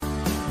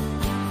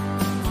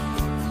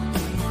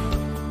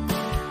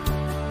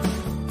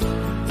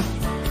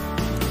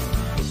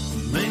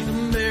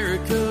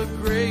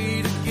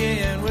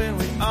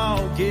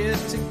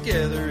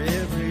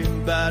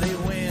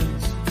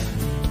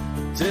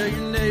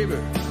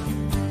neighbor,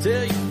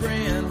 tell your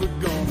friend we're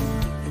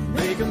gonna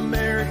make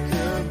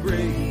America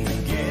great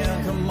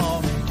again. Come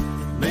on,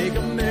 make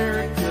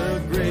America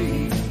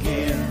great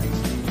again.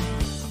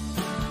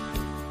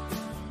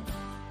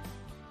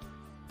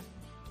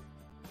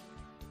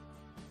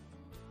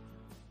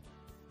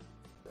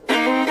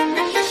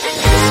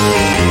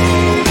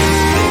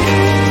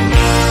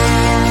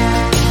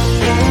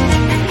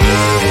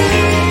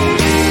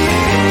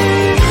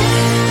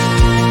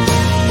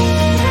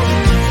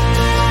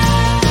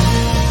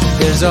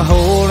 There's a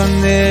hole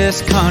in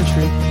this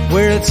country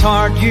where its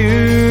heart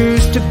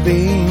used to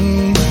be,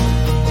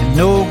 and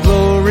no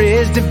glory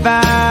is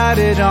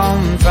divided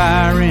on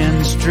fire in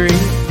the street.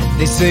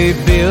 They say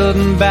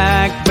building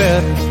back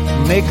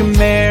better, make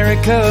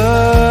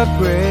America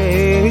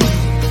great.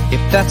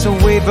 If that's a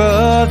wave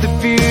of the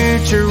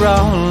future,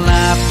 all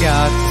I've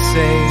got to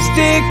say,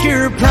 stick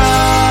your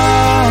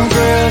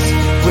progress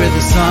where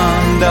the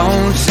sun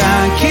don't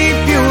shine. Keep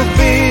your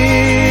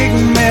big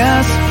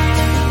mess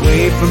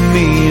away from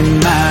me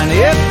and mine.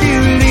 If you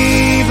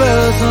leave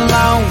us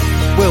alone,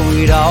 well,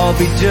 we'd all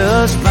be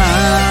just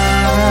fine.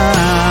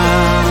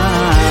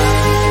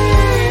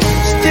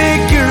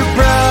 Stick your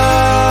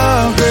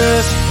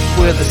progress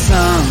where the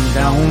sun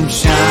don't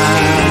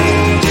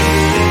shine.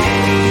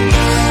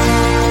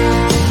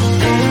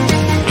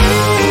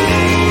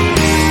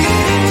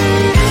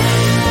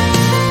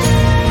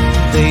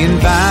 They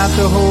invite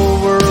the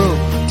whole world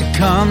to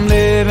come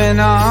live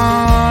in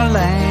our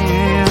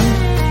land,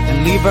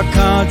 leave our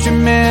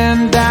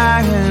countrymen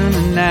dying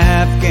in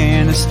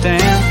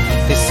Afghanistan.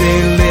 They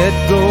say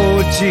let go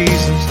of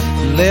Jesus,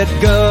 let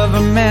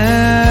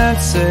government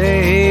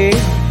say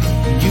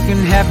you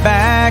can have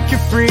back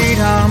your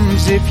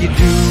freedoms if you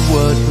do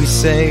what we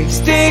say.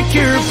 Stick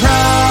your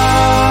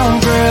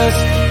progress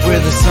where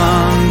the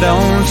sun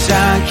don't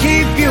shine.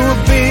 Keep your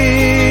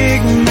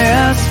big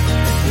mess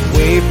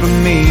away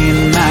from me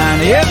and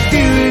mine. If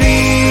you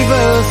leave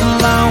us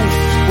alone,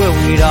 well,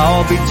 we'd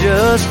all be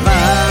just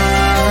fine.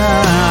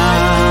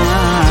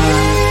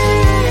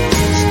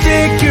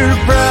 Stick your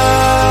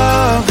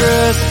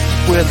progress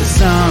where the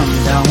sun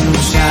don't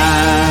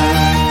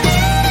shine.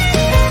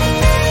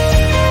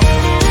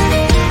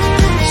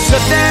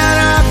 Shut down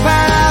our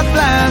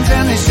pipelines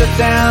and they shut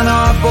down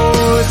our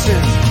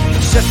voices.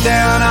 Shut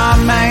down our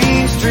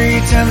main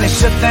streets and they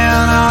shut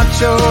down our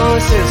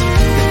choices.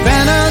 They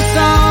ban us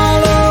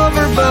all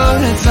over,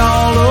 but it's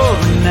all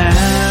over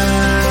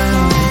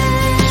now,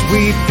 'cause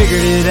we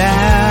figured it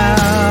out.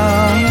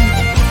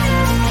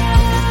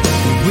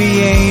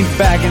 We ain't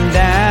backing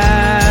down.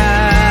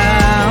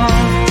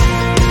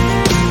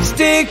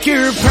 Stick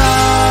your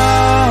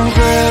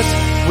progress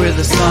where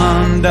the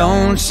sun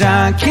don't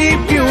shine.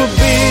 Keep your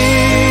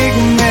big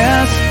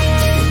mess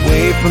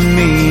away from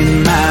me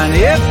and mine.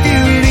 If you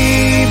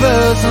leave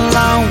us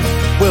alone,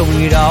 well,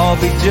 we'd all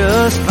be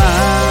just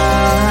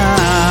fine.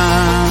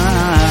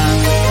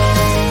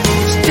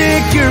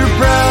 Stick your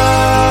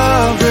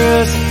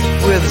progress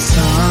where the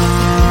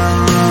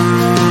sun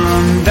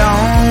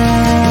don't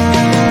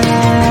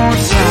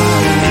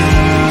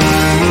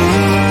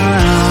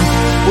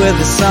where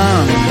the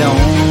sun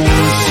don't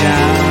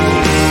shine,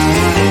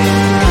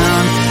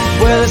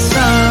 where the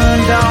sun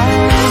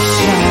don't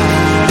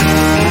shine,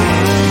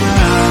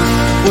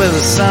 where the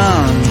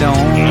sun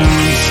don't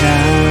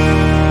shine.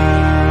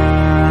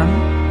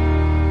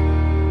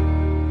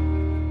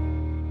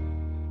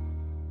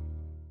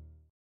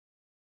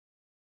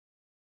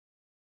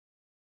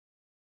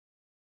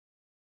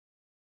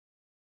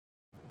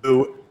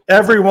 To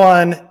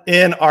everyone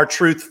in our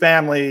Truth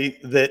family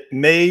that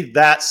made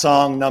that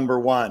song number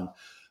one.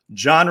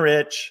 John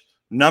Rich,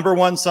 number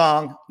one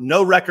song,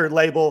 no record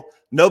label,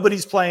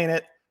 nobody's playing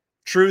it.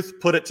 Truth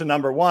put it to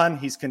number one.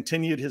 He's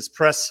continued his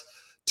press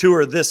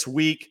tour this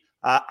week.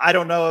 I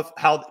don't know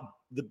how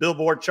the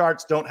Billboard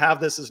charts don't have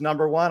this as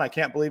number one. I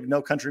can't believe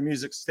no country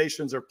music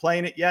stations are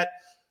playing it yet,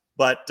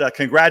 but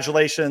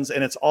congratulations.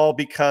 And it's all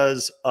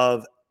because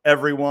of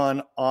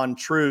everyone on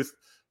Truth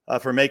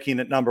for making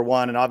it number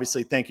one. And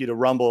obviously thank you to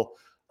Rumble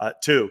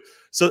too.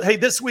 So, hey,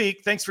 this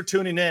week, thanks for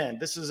tuning in.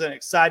 This is an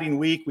exciting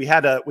week. We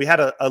had a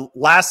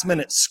last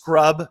minute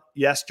scrub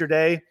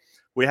yesterday.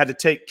 We had to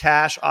take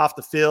Cash off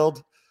the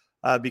field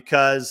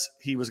because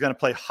he was going to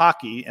play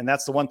hockey. And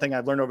that's the one thing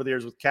I've learned over the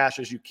years with Cash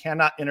is you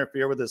cannot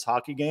interfere with his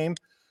hockey game.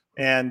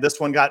 And this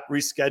one got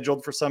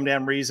rescheduled for some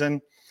damn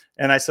reason.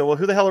 And I said, well,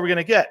 who the hell are we going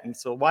to get? And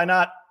so why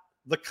not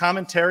the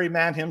commentary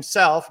man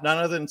himself, none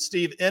other than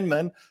Steve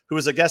Inman, who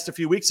was a guest a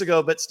few weeks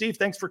ago. But Steve,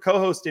 thanks for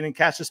co-hosting in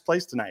Cash's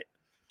place tonight.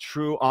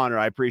 True honor.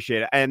 I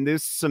appreciate it. And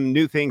there's some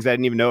new things I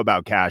didn't even know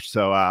about Cash.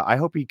 So I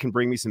hope he can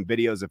bring me some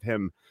videos of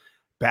him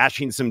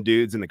bashing some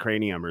dudes in the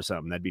cranium or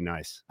something. That'd be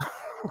nice.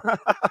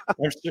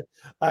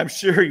 I'm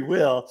sure he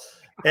will.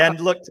 And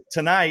look,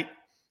 tonight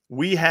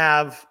we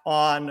have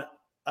on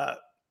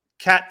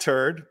Cat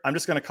Turd. I'm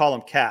just going to call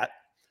him Cat.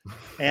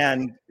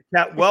 And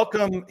Cat,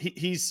 welcome.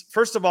 He's,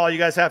 first of all, you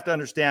guys have to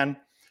understand,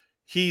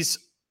 he's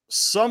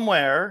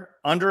somewhere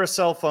under a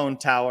cell phone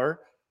tower.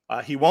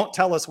 He won't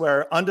tell us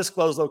where,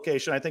 undisclosed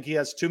location. I think he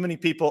has too many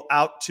people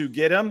out to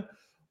get him,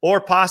 or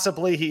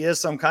possibly he is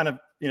some kind of,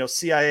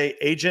 CIA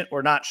agent.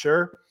 We're not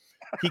sure.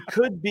 He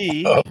could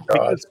be,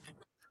 because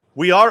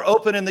we are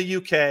open in the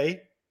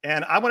UK.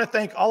 And I want to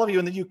thank all of you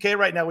in the UK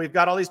right now. We've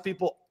got all these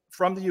people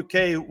from the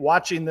UK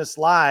watching this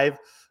live.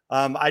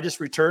 I just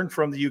returned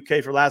from the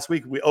UK for last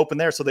week. We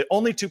opened there. So the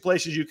only two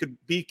places you could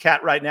be,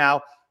 Kat, right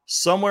now,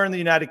 somewhere in the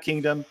United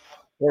Kingdom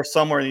or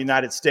somewhere in the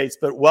United States.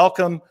 But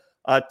welcome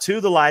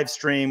to the live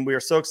stream. We are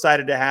so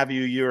excited to have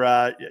you.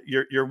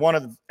 You're one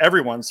of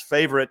everyone's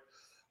favorite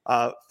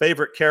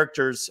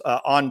characters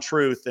on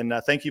Truth, and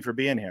thank you for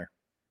being here.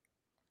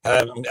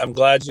 I'm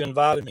glad you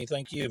invited me.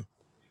 Thank you.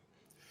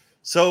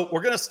 So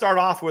we're going to start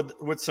off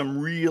with some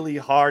really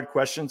hard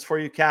questions for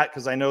you, Kat,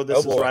 because I know this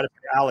is right up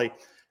your alley.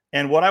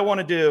 And what I want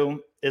to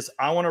do is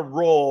I want to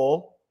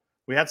roll.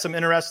 We had some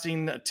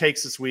interesting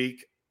takes this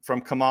week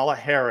from Kamala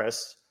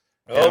Harris.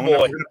 Oh,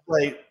 boy.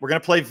 We're going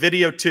to play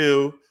video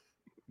 2.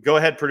 Go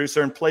ahead,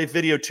 producer, and play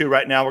video 2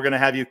 right now. We're going to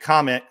have you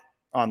comment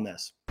on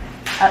this.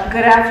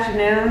 Good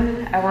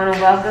afternoon. I want to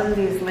welcome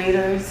these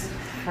leaders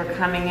for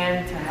coming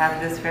in to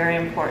have this very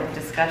important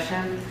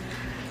discussion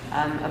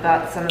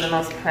about some of the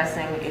most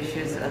pressing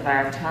issues of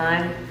our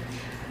time.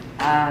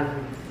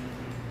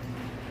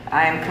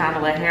 I am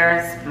Kamala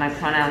Harris. My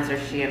pronouns are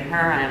she and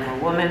her. I am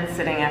a woman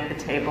sitting at the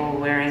table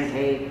wearing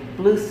a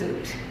blue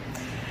suit.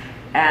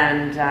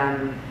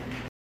 And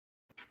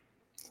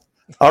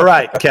all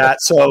right,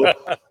 Kat. So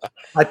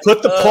I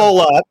put the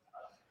poll up.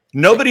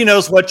 Nobody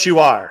knows what you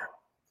are.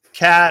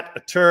 Cat, a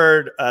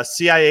turd, a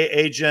CIA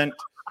agent.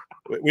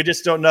 We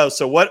just don't know.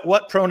 So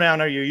what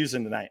pronoun are you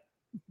using tonight?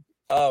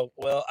 Oh,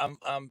 well,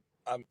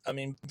 I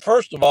mean,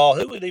 first of all,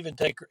 who would even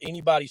take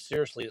anybody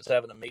seriously that's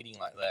having a meeting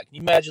like that? Can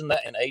you imagine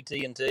that in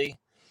AT&T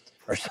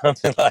or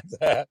something like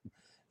that?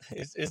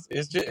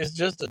 It's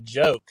just a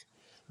joke.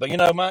 But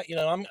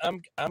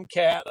I'm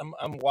Cat.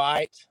 I'm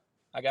white.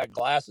 I got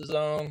glasses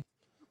on.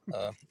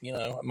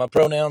 My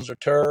pronouns are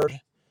turd.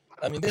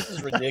 I mean, this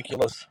is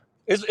ridiculous.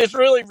 It's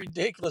really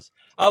ridiculous.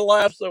 I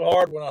laughed so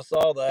hard when I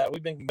saw that.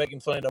 We've been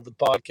making fun of the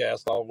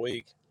podcast all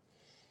week.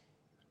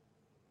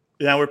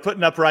 Yeah, we're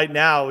putting up right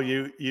now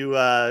your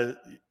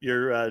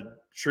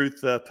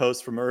truth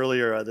post from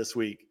earlier this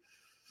week.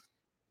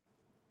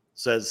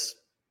 Says,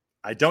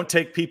 I don't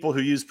take people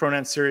who use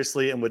pronouns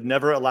seriously and would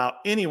never allow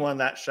anyone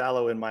that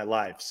shallow in my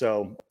life.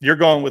 So you're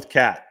going with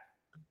Cat.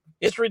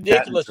 It's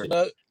ridiculous,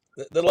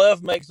 The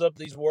left makes up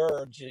these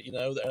words,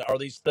 or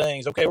these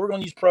things. Okay, we're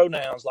going to use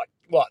pronouns like,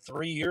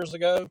 3 years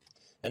ago?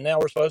 And now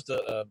we're supposed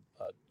to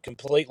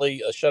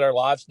completely shut our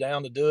lives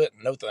down to do it?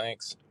 No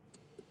thanks.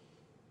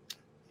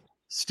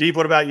 Steve,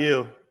 what about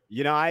you?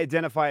 I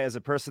identify as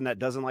a person that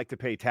doesn't like to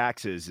pay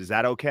taxes. Is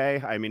that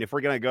okay? I mean, if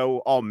we're going to go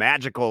all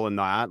magical and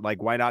not,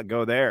 why not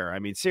go there? I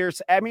mean,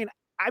 seriously,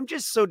 I'm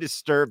just so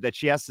disturbed that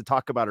she has to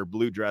talk about her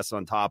blue dress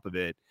on top of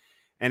it.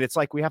 And it's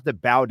like we have to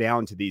bow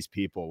down to these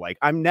people.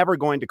 I'm never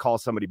going to call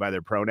somebody by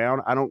their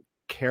pronoun. I don't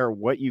care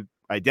what you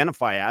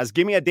identify as.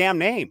 Give me a damn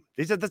name.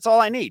 That's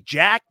all I need.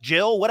 Jack,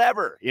 Jill,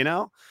 whatever,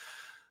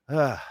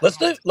 Let's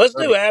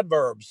do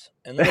adverbs,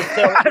 and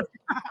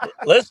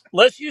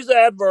let's use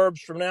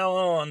adverbs from now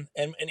on.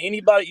 And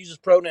anybody that uses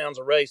pronouns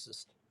are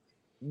racist.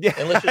 Yeah,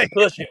 and let's just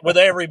push it with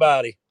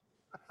everybody.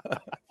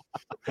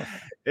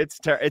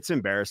 It's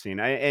embarrassing.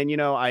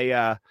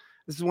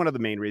 This is one of the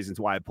main reasons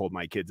why I pulled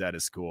my kids out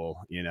of school.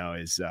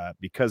 Is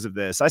because of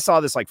this. I saw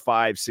this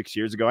 5-6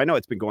 years ago. I know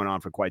it's been going on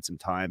for quite some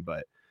time,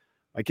 but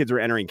my kids were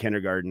entering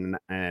kindergarten,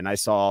 and I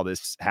saw all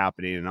this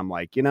happening, and I'm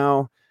like,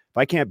 if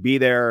I can't be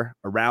there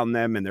around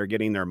them and they're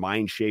getting their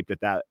mind shaped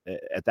at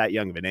that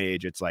young of an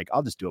age, it's like,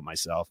 I'll just do it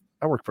myself.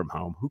 I work from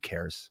home. Who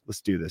cares?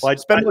 Let's do this. Well,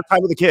 spend more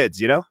time with the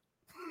kids,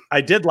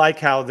 I did like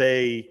how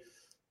they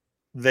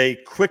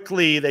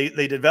quickly,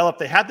 they developed,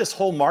 they had this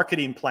whole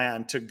marketing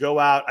plan to go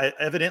out.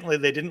 Evidently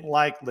they didn't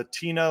like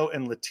Latino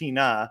and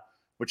Latina,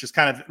 which is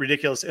kind of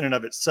ridiculous in and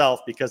of itself,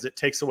 because it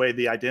takes away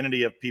the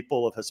identity of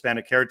people of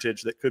Hispanic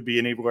heritage that could be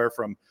anywhere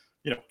from,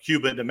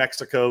 Cuba to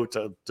Mexico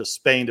to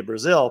Spain to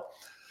Brazil.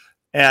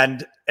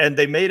 And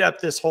they made up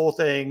this whole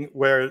thing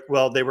where,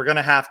 they were going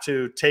to have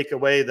to take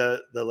away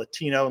the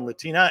Latino and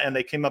Latina, and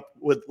they came up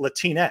with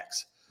Latinx.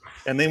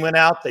 And they went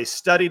out, they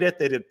studied it,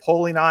 they did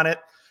polling on it.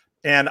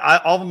 And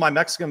all of my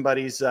Mexican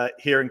buddies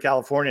here in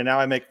California, now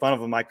I make fun of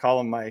them. I call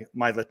them my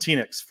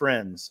Latinx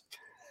friends.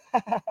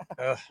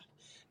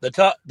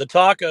 The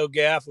taco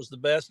gaff was the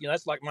best.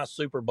 That's like my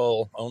Super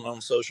Bowl on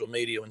social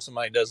media when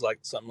somebody does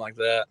something like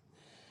that.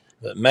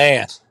 But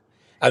man,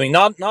 I mean,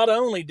 not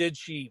only did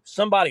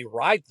somebody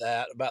write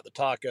that about the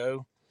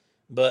taco,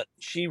 but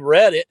she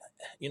read it.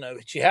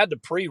 She had to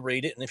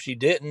pre-read it, and if she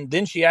didn't,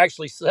 then she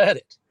actually said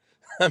it.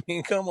 I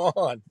mean, come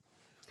on.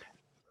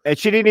 And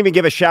she didn't even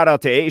give a shout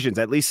out to Asians.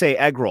 At least say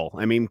egg roll.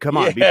 I mean, come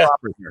on, be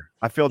proper here.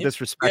 I feel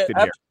disrespected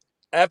here.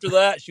 After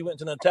that, she went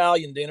to an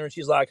Italian dinner, and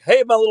she's like,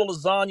 "Hey, my little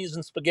lasagnas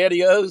and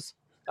SpaghettiOs,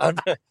 I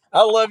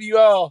love you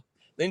all."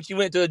 Then she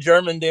went to a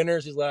German dinner.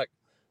 She's like,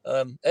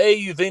 "Hey,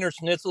 you Wiener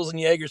Schnitzels and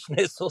Jaeger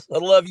Schnitzels, I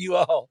love you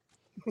all."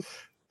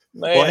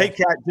 Man. Well, hey,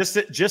 Kat,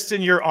 just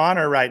in your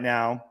honor right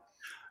now,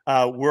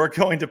 we're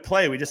going to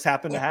play. We just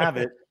happen to have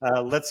it.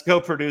 Let's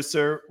go,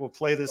 producer. We'll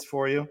play this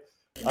for you.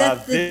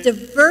 That the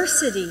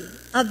diversity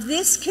of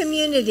this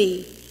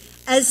community,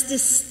 as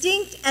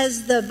distinct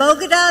as the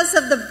Bogotas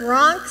of the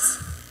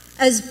Bronx,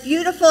 as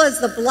beautiful as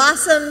the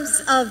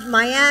blossoms of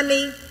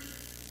Miami,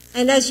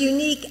 and as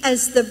unique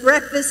as the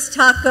breakfast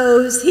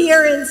tacos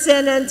here in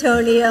San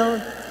Antonio.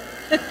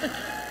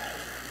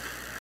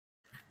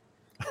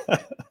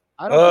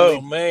 I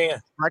don't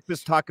man,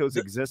 breakfast tacos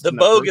exist. The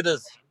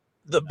Bogotas.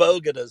 The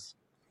Bogotas.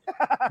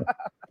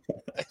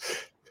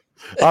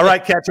 All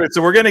right, Catastrophe.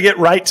 So we're going to get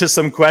right to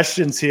some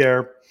questions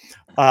here.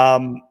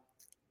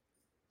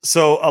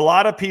 So a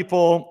lot of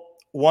people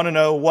want to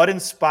know what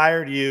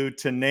inspired you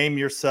to name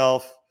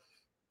yourself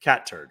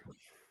Cat Turd.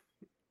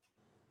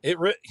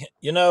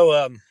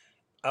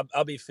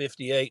 I'll be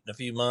 58 in a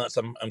few months.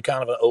 I'm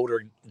kind of an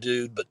older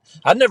dude, but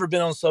I'd never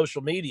been on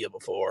social media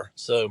before.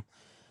 So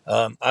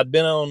I'd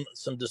been on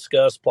some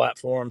Discuss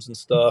platforms and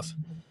stuff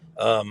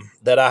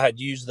that I had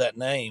used that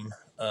name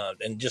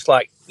and just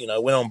went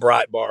on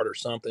Breitbart or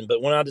something.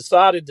 But when I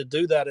decided to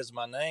do that as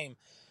my name,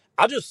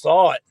 I just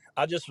saw it.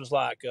 I just was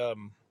like,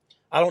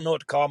 I don't know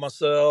what to call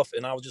myself.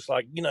 And I was just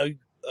like,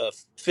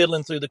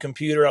 fiddling through the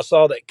computer. I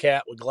saw that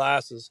cat with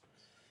glasses.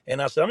 And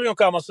I said, I'm going to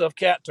call myself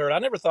Cat Turd. I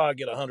never thought I'd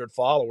get 100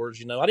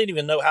 followers. I didn't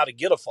even know how to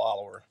get a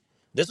follower.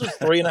 This was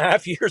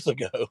 3.5 years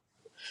ago.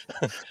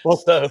 Well,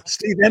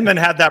 Steve Inman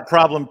had that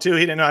problem too.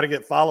 He didn't know how to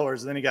get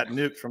followers, and then he got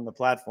nuked from the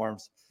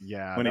platforms.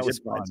 Yeah, when that he was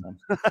did find fun.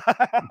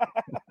 some.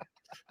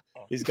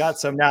 He's got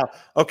some now.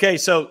 Okay,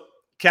 so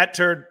Cat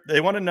Turd,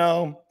 they want to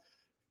know,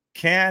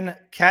 can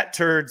cat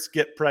turds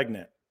get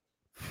pregnant?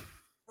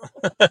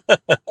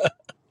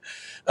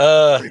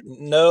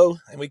 No,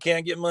 and we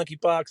can't get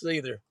monkeypox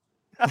either.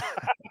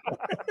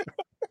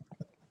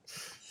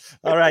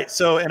 All right.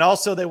 So, and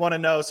also they want to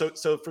know,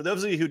 so for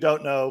those of you who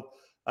don't know,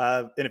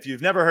 and if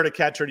you've never heard of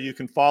Cat Turd, you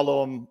can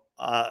follow him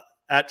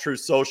at True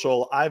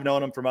Social. I've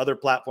known him from other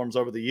platforms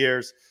over the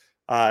years,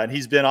 and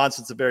he's been on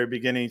since the very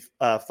beginning,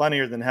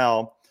 funnier than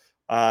hell.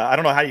 I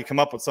don't know how you come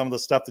up with some of the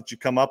stuff that you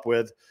come up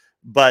with,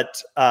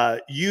 but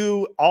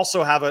you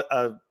also have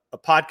a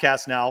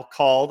podcast now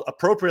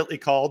appropriately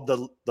called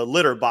the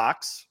Litter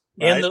Box.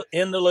 Right?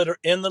 In the litter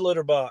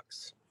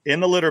box. In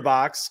the litter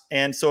box.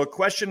 And so a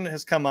question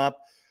has come up.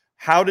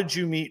 How did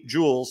you meet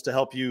Jules to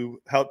help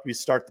you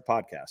start the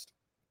podcast?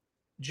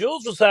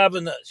 Jules was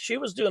she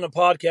was doing a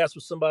podcast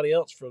with somebody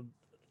else for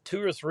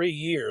 2 or 3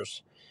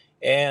 years.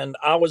 And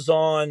I was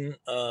on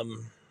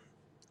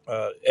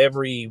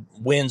every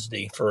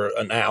Wednesday for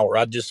an hour.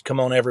 I'd just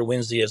come on every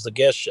Wednesday as the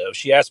guest show.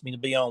 She asked me to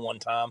be on one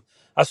time.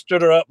 I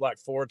stood her up like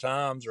 4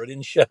 times or I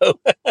didn't show.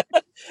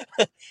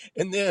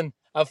 And then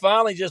I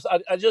finally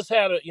I just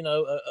had a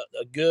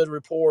good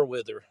rapport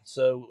with her.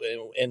 So,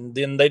 and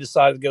then they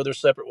decided to go their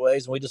separate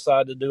ways and we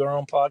decided to do our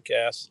own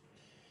podcast.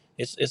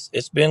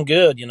 It's been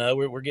good.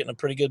 We're getting a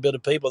pretty good bit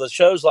of people. The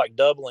show's like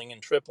doubling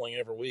and tripling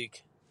every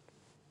week.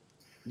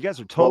 You guys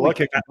are totally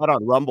kicking butt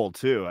on Rumble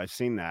too. I've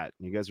seen that.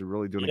 You guys are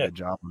really doing a good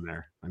job on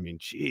there. I mean,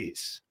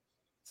 geez,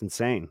 it's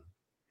insane.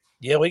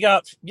 Yeah, we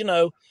got,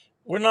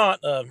 we're not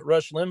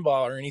Rush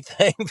Limbaugh or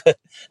anything,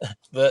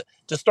 but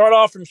to start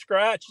off from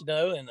scratch,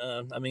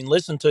 and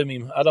listen to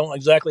me. I don't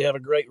exactly have a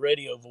great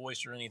radio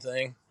voice or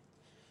anything.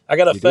 I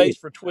got a face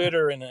for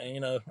Twitter and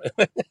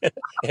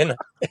and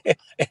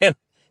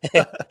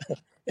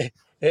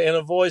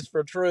a voice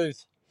for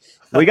truth.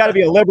 We got to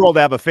be a liberal to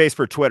have a face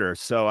for Twitter.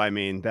 So,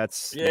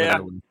 that's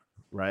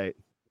right.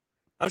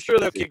 I'm sure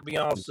they'll kick me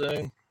off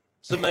soon.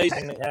 It's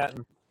amazing it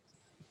happened.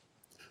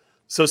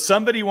 So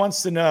somebody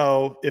wants to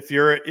know if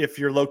you're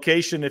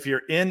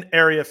in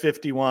Area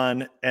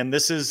 51, and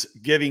this is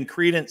giving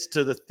credence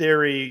to the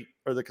theory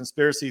or the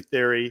conspiracy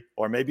theory,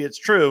 or maybe it's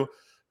true,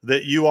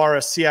 that you are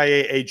a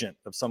CIA agent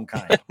of some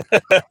kind.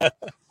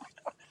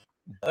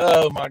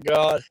 Oh my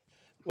God.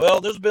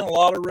 Well, there's been a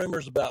lot of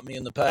rumors about me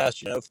in the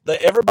past.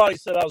 Everybody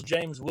said I was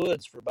James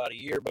Woods for about a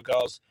year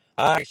because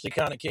I actually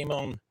kind of came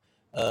on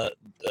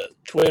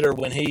Twitter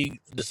when he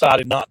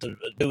decided not to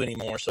do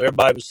anymore. So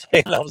everybody was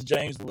saying I was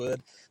James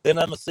Wood. Then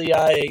I'm a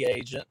CIA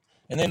agent.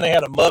 And then they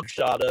had a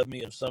mugshot of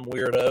me of some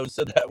weirdo and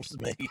said that was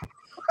me.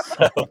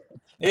 So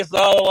it's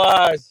all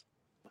lies.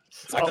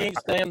 I can't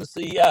stand the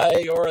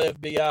CIA or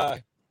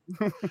FBI.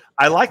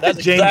 I like That's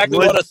James exactly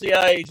Woods. what a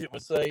CIA agent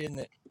would say, isn't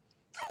it?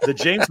 The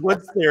James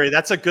Woods theory,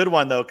 that's a good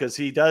one though, because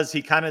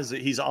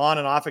he's on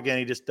and off again.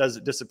 He just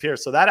doesn't disappear.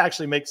 So that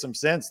actually makes some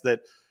sense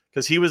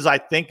because he was, I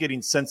think,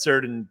 getting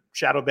censored and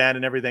shadow banned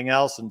and everything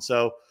else. And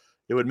so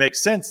it would make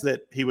sense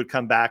that he would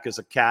come back as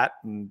a cat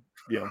and,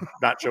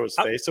 not show his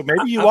face. So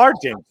maybe you are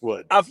James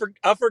Wood. I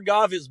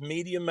forgot if his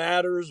Media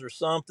Matters or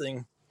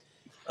something.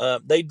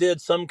 They did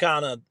some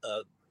kind of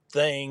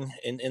thing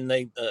and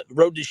they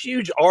wrote this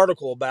huge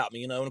article about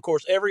me, and of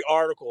course, every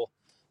article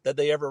that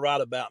they ever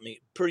write about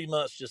me pretty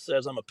much just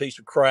says I'm a piece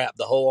of crap.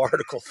 The whole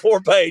article, 4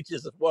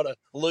 pages of what a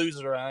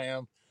loser I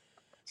am.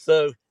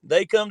 So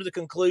they come to the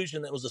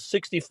conclusion that it was a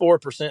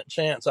 64%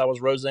 chance I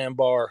was Roseanne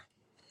Barr.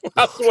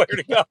 I swear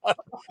to God,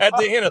 at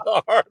the end of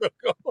the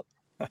article.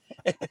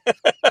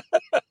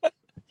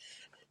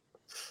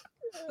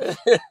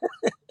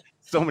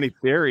 So many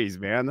theories,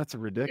 man. That's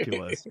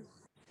ridiculous.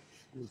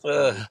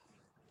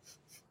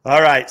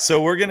 All right,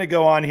 so we're going to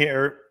go on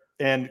here,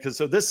 and because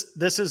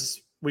this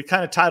is, we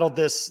kind of titled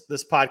this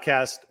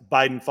podcast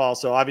Biden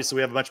Falls. So obviously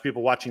we have a bunch of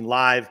people watching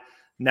live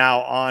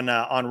now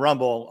on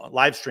Rumble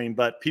live stream,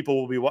 but people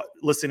will be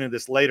listening to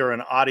this later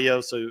in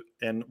audio,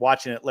 and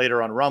watching it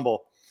later on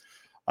Rumble.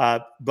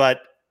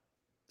 But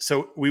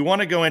so we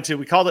want to go into,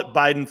 we called it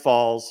Biden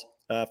Falls.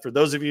 For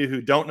those of you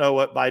who don't know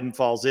what Biden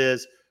Falls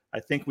is, I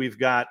think we've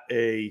got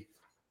a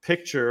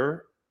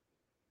picture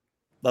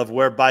of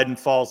where Biden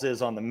Falls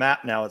is on the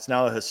map now. It's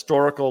now a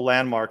historical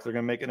landmark. They're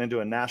going to make it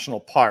into a national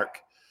park.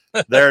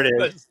 There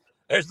it is.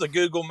 There's the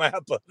Google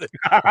map of it.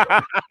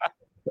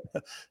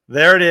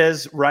 There it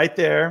is, right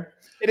there.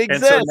 It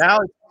exists. And so now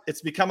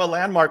it's become a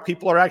landmark.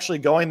 People are actually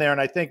going there. And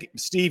I think,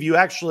 Steve, you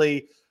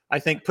actually, I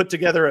think, put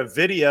together a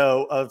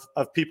video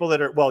of people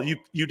that are, well,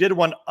 you did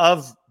one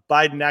of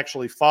Biden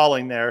actually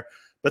falling there.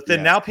 But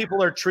then now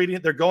people are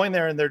they're going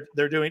there and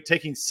they're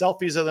taking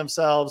selfies of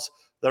themselves,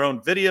 their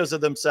own videos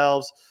of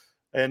themselves.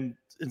 And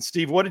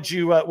Steve, what did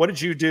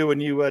you do when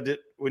you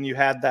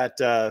had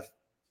that?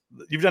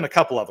 You've done a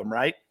couple of them,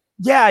 right?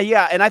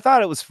 Yeah. And I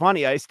thought it was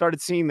funny. I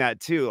started seeing that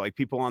too, like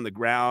people on the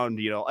ground,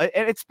 and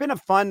it's been a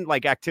fun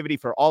activity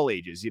for all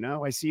ages.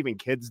 I see even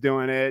kids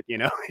doing it,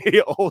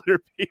 older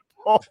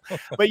people,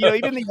 but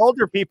even the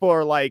older people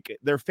are like,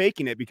 they're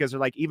faking it because they're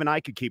like, even I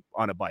could keep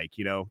on a bike,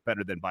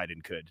 better than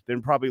Biden could.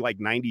 Then probably like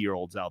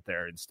 90-year-olds out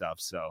there and stuff.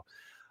 So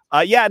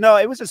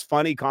it was just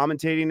funny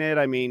commentating it.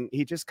 I mean,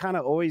 he just kind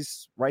of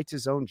always writes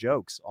his own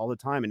jokes all the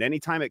time. And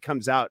anytime it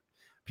comes out,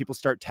 people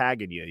start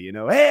tagging you,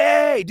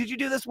 hey, did you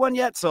do this one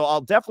yet? So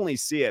I'll definitely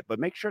see it, but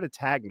make sure to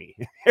tag me.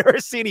 Ever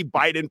see any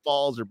Biden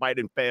falls or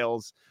Biden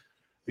fails?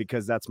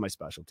 Because that's my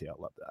specialty. I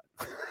love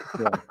that.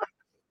 Yeah.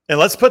 And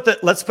let's put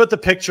the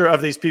picture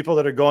of these people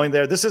that are going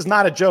there. This is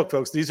not a joke,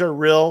 folks. These are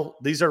real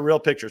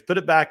pictures. Put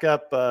it back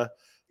up.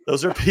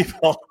 Those are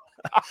people.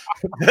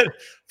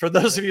 For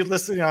those of you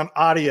listening on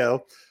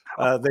audio,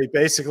 they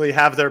basically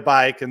have their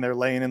bike and they're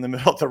laying in the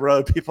middle of the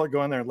road. People are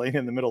going there and laying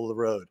in the middle of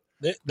the road.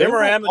 Them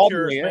are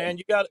amateurs, man.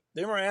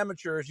 Them are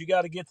amateurs. You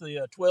got to get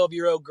the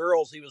 12-year-old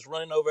girls he was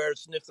running over there to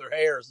sniff their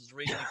hairs is the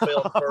reason he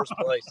fell in the first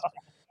place.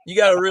 You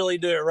got to really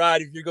do it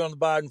right if you're going to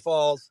Biden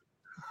Falls.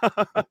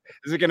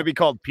 Is it going to be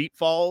called Pete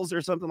Falls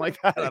or something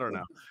like that? I don't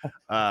know.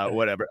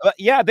 Whatever.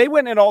 Yeah, they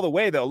went in all the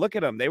way, though. Look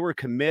at them. They were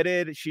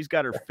committed. She's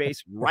got her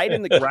face right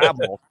in the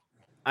gravel.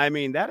 I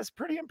mean, that is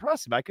pretty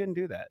impressive. I couldn't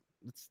do that.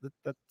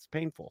 That's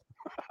painful.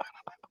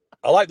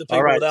 I like the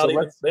people right,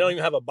 they don't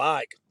even have a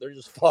bike. They're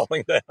just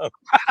falling down.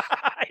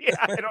 Yeah,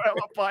 I don't have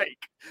a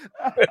bike.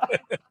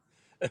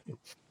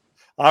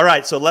 All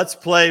right, so let's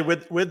play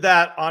with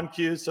that on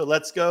cue. So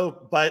let's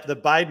go by the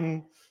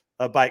Biden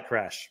bike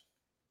crash.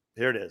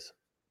 Here it is.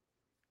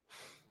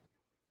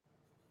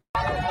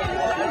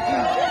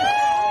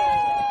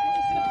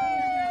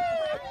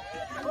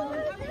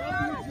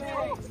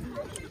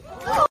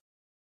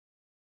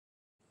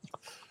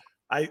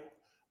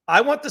 I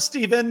want the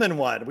Steve Inman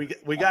one.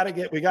 We got to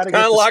get kind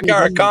of like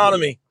our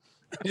economy.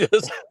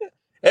 Just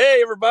hey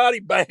everybody,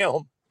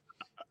 bam.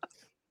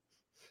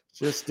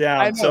 Just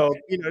down. So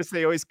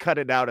they always cut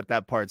it out at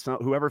that part. So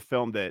whoever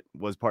filmed it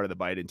was part of the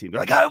Biden team.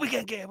 They're like, oh, we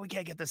can't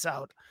get this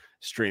out.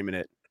 Streaming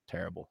it.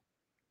 Terrible.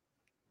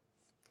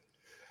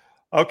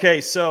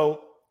 Okay,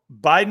 so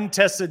Biden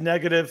tested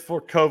negative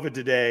for COVID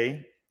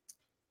today.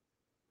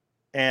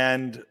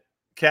 And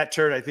Cat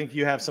Turd, I think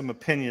you have some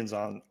opinions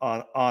on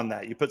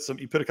that. You put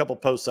a couple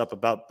posts up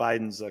about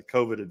Biden's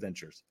COVID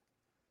adventures.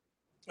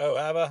 Oh,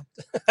 have I?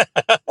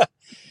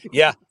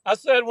 Yeah, I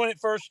said when it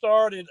first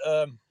started,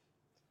 and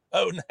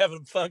have a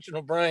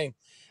functional brain.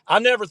 I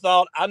never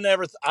thought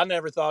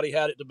he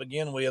had it to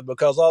begin with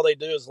because all they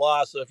do is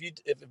lie. So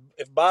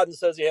if Biden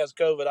says he has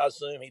COVID, I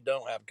assume he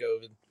don't have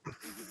COVID,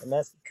 and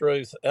that's the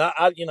truth. And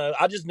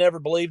I just never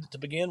believed it to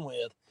begin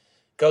with,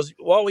 because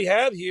what we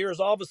have here is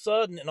all of a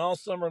sudden and all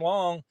summer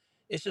long,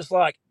 it's just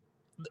like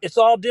it's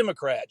all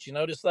Democrats.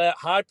 Just that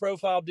high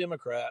profile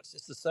Democrats.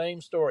 It's the same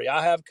story.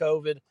 I have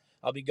COVID.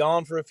 I'll be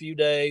gone for a few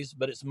days,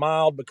 but it's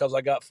mild because I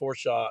got 4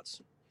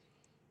 shots.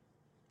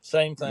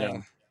 Same thing.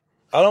 Yeah.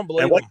 I don't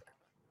believe them.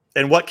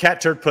 And what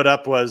Cat Turd put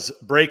up was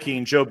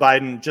breaking: Joe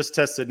Biden just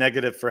tested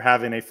negative for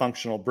having a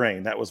functional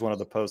brain. That was one of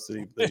the posts that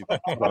he put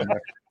on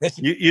there.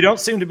 You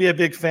don't seem to be a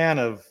big fan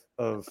of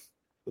the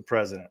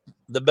president.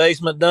 The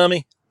basement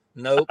dummy?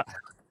 Nope.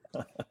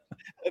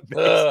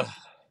 Yeah.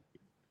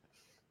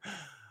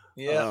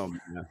 Oh,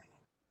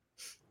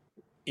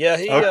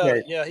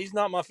 yeah, he's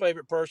not my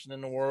favorite person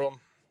in the world.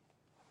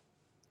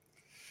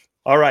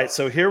 All right,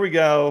 so here we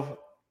go.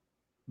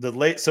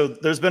 So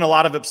there's been a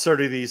lot of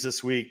absurdities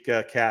this week,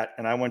 Kat,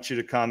 and I want you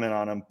to comment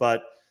on them.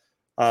 But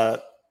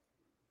the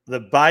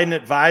Biden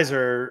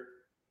advisor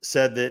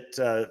said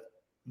that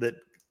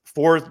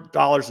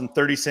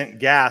 $4.30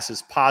 gas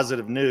is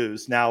positive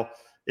news. Now,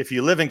 if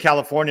you live in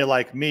California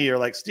like me or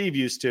like Steve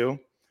used to,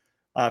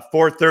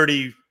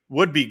 $4.30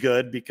 would be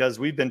good because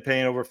we've been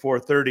paying over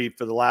 $4.30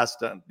 for the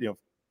last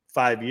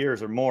 5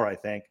 years or more, I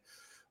think.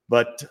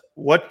 But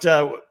what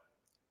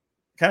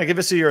kind of give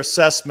us your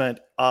assessment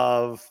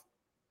of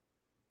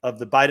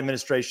the Biden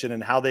administration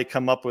and how they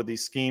come up with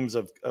these schemes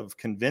of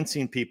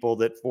convincing people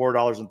that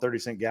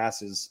 $4.30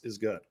 gas is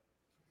good?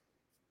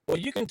 Well,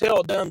 you can tell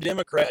a dumb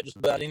Democrat just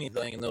about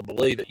anything and they'll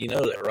believe it. You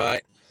know that,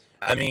 right?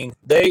 I mean,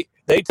 they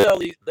tell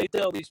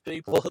these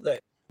people that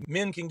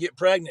men can get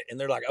pregnant, and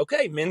they're like,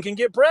 okay, men can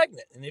get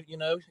pregnant, and if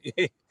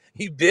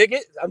you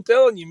bigot, I'm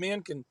telling you,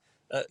 men can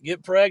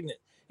get pregnant.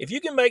 If you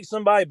can make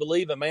somebody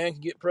believe a man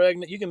can get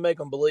pregnant, you can make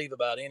them believe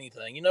about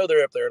anything.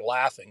 They're up there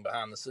laughing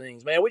behind the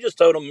scenes. Man, we just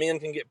told them men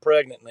can get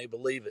pregnant, and they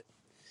believe it.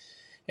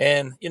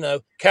 And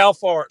cow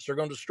farts are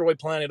going to destroy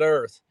planet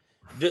Earth.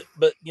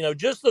 But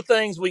just the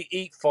things we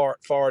eat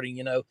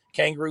farting,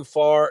 kangaroo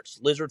farts,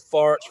 lizard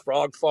farts,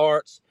 frog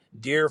farts,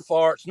 deer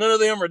farts, none of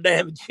them are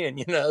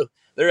damaging.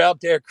 They're out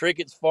there,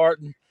 crickets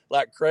farting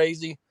like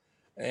crazy,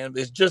 and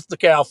it's just the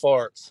cow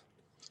farts.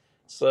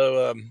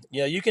 So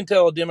you can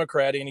tell a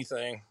Democrat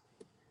anything.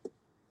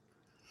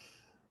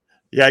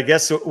 Yeah, I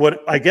guess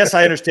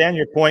I understand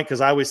your point,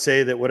 because I always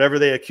say that whatever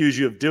they accuse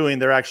you of doing,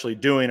 they're actually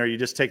doing, or you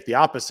just take the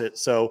opposite.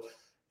 So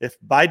if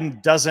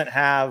Biden doesn't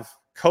have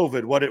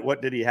COVID,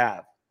 what did he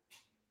have?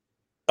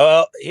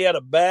 He had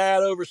a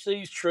bad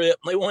overseas trip,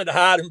 and they wanted to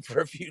hide him for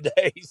a few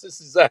days.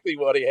 This is exactly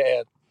what he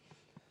had.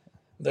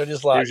 They're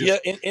just like, this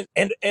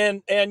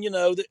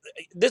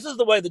is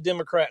the way the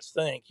Democrats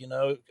think.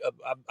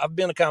 I've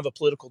been a kind of a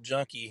political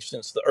junkie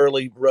since the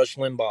early Rush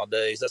Limbaugh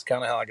days. That's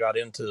kind of how I got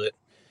into it.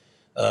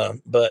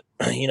 But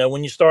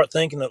when you start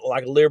thinking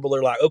like a liberal,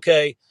 they're like,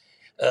 okay,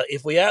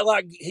 if we act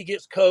like he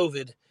gets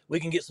COVID, we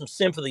can get some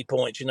sympathy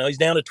points. He's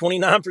down to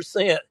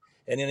 29%,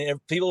 and then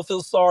people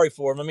feel sorry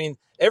for him. I mean,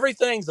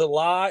 everything's a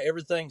lie,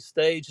 everything's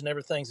staged, and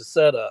everything's a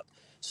setup.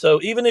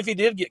 So even if he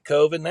did get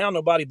COVID, now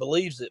nobody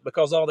believes it,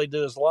 because all they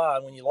do is lie.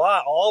 And when you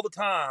lie all the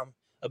time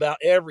about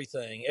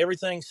everything,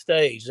 everything's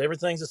staged,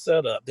 everything's a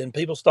setup, then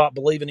people stop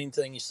believing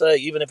anything you say,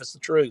 even if it's the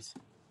truth.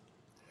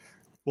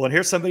 Well, and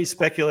here's somebody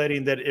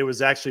speculating that it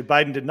was actually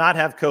Biden did not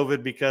have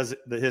COVID because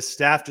his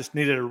staff just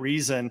needed a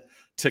reason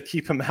to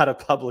keep him out of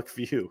public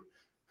view.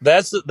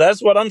 That's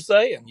what I'm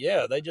saying.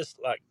 Yeah, they just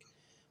like,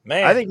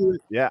 man.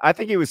 I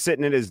think he was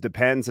sitting in his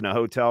Depends in a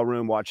hotel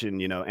room watching,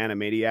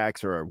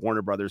 Animaniacs or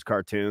Warner Brothers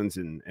cartoons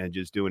and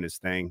just doing his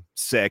thing,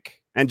 sick.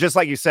 And just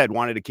like you said,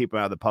 wanted to keep him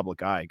out of the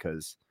public eye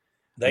because,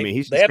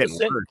 he's just getting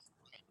word.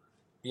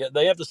 Yeah,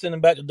 they have to send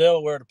him back to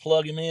Delaware to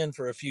plug him in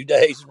for a few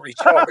days and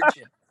recharge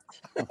him.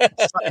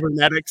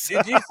 Cybernetics.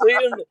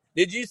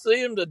 Did you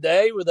see him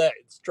today with that?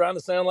 It's trying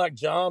to sound like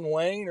John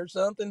Wayne or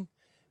something.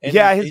 And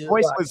yeah, his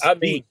voice was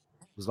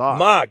off.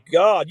 My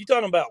God, you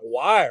talking about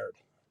wired?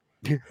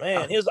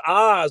 Man, his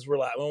eyes were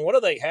like, well, what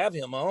do they have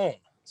him on?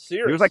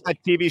 Seriously, he was like that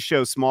TV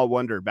show Small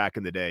Wonder back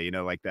in the day.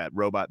 Like that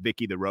robot,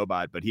 Vicky the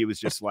robot. But he was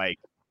just like,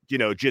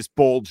 just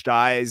bulged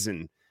eyes,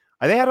 and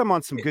they had him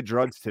on some good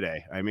drugs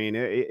today. I mean,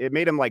 it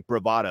made him like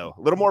bravado,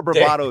 a little more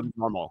bravado than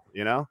normal.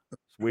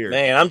 It's weird.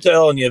 Man, I'm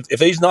telling you, if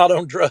he's not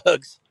on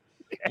drugs,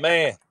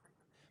 man,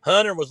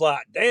 Hunter was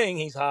like, dang,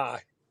 he's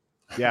high.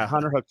 Yeah,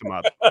 Hunter hooked him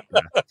up.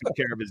 Took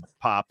care of his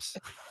pops.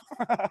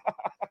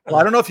 Well,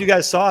 I don't know if you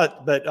guys saw it,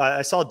 but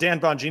I saw Dan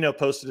Bongino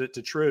posted it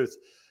to Truth,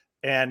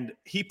 and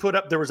he put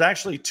up, there was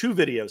actually 2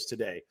 videos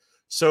today.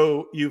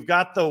 So you've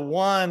got the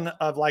one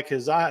of like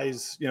his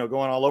eyes,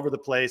 going all over the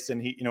place,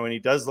 and he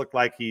does look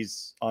like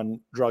he's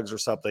on drugs or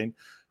something.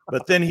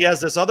 But then he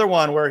has this other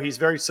one where he's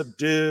very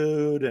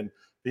subdued and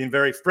being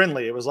very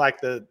friendly. It was like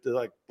the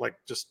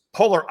just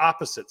polar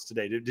opposites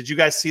today. Did you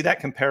guys see that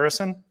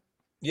comparison?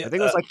 Yeah, I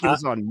think it was like he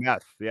was on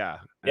meth. Yeah.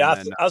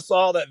 I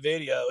saw that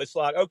video. It's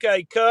like,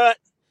 okay, cut,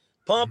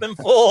 pump him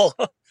full.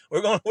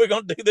 we're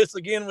gonna do this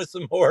again with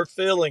some more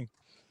filling.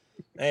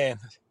 Man,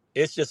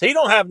 it's just he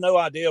don't have no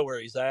idea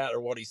where he's at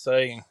or what he's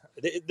saying.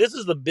 This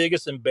is the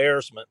biggest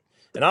embarrassment.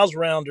 And I was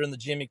around during the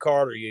Jimmy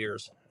Carter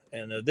years,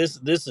 and this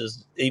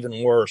is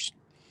even worse.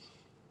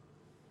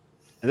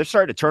 And they're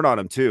starting to turn on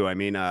him too. I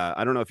mean,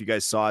 I don't know if you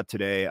guys saw it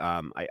today.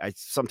 I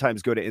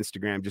sometimes go to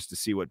Instagram just to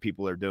see what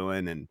people are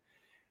doing,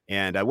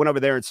 and I went over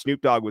there, and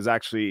Snoop Dogg was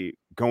actually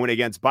going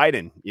against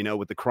Biden,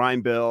 with the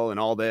crime bill and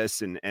all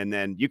this. And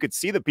then you could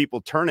see the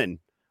people turning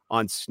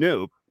on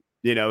Snoop,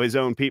 his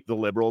own people,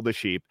 the liberal, the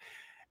sheep.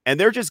 And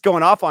they're just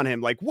going off on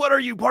him. Like, what are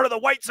you, part of the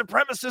white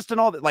supremacist and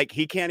all that? Like,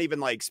 he can't even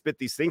like spit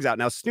these things out.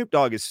 Now, Snoop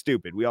Dogg is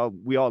stupid. We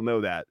all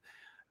know that.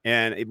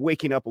 And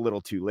waking up a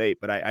little too late.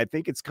 But I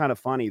think it's kind of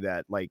funny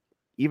that like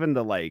even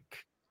the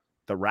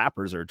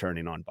rappers are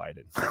turning on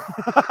Biden.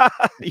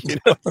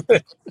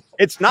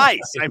 It's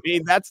nice. I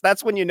mean,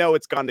 that's when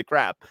it's gone to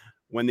crap,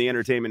 when the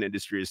entertainment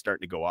industry is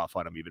starting to go off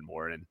on him even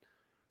more. And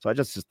so I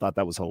just thought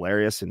that was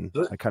hilarious, and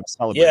I kind of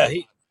celebrated. Yeah,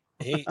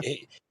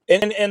 he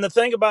and the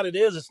thing about it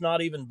is, it's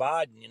not even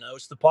Biden.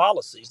 It's the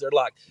policies.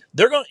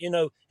 They're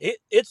going.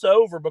 It's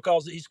over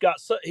because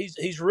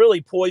he's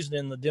really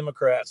poisoning the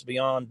Democrats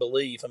beyond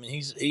belief. I mean,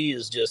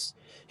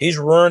 he's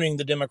ruining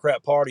the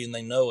Democrat Party, and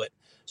they know it.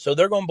 So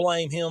they're going to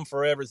blame him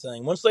for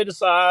everything. Once they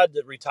decide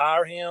to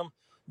retire him,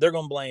 they're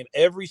going to blame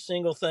every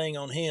single thing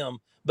on him.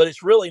 but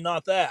it's really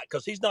not that,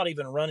 because he's not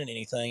even running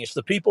anything. It's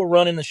the people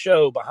running the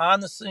show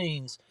behind the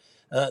scenes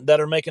that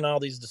are making all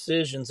these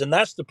decisions, and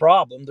that's the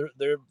problem.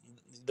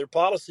 Their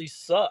policies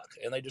suck,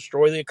 and they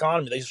destroy the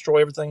economy. They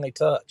destroy everything they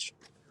touch.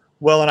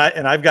 Well,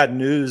 I've got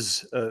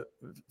news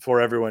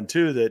for everyone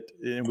too, that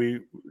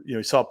we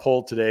saw a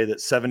poll today that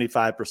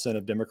 75%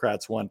 of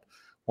Democrats want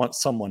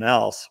someone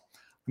else.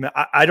 I mean,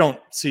 I don't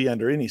see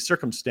under any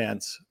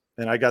circumstance,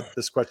 and I got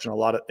this question a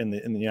lot in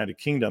the United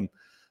Kingdom.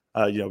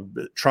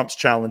 Trump's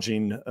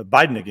challenging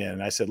Biden again,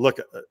 and I said, look,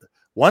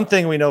 one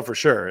thing we know for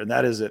sure, and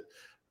that is that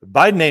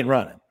Biden ain't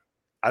running.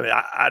 I mean,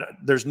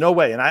 there's no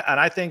way, and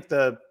I think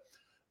the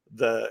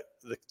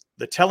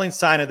telling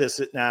sign of this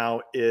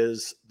now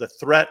is the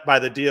threat by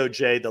the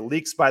DOJ, the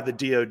leaks by the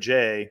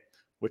DOJ,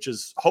 which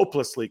is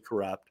hopelessly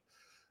corrupt.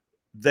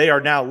 They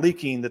are now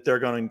leaking that they're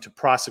going to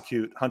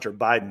prosecute Hunter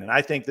Biden. And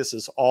I think this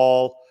is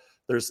all,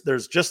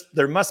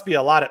 there must be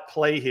a lot at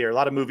play here, a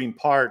lot of moving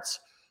parts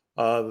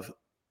of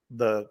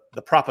the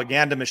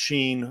propaganda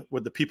machine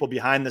with the people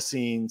behind the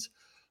scenes,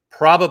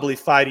 probably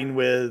fighting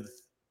with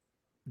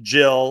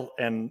Jill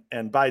and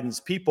Biden's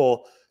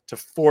people to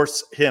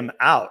force him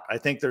out. I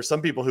think there's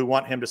some people who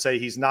want him to say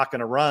he's not going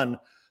to run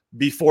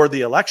before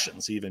the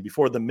elections, even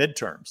before the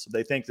midterms.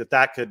 They think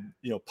that could,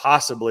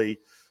 possibly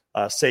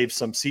save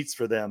some seats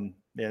for them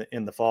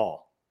in the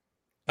fall.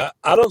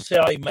 I don't see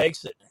how he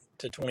makes it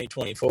to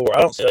 2024.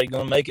 I don't see how he's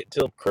going to make it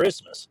till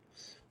Christmas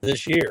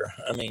this year.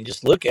 I mean,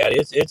 just look at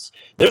it.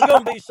 There's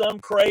going to be some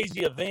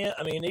crazy event.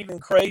 I mean, even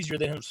crazier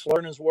than him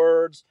slurring his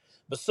words.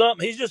 But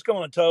he's just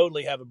going to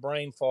totally have a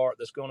brain fart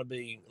that's going to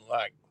be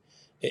like,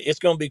 it's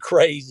going to be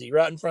crazy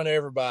right in front of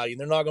everybody, and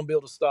they're not going to be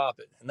able to stop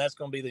it. And that's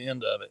going to be the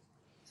end of it.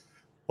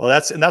 Well,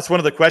 that's one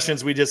of the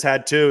questions we just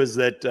had too, is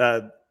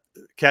that,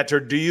 Kat,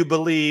 do you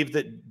believe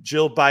that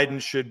Jill Biden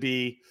should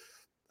be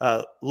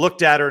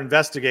looked at or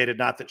investigated,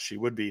 not that she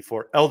would be,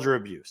 for elder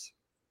abuse?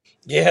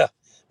 Yeah,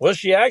 well,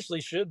 she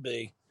actually should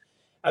be.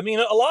 I mean,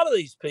 a lot of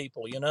these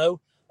people,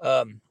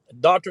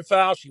 Dr.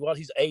 Fauci,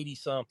 he's 80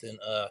 something.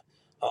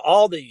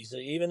 All these,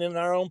 even in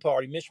our own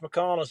party, Mitch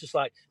McConnell's just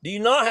like, do you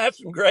not have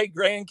some great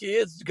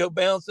grandkids to go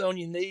bounce on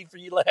your knee for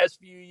your last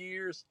few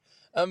years?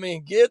 I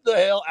mean, get the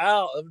hell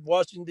out of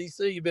Washington,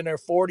 D.C. You've been there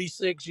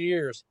 46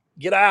 years.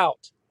 Get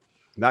out.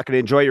 Not going to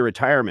enjoy your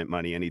retirement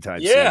money anytime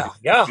soon. Yeah.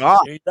 Oh,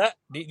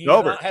 Do you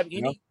over. not have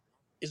any?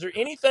 Is there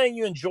anything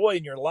you enjoy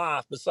in your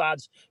life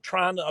besides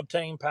trying to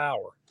obtain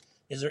power?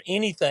 Is there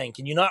anything?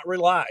 Can you not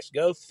relax?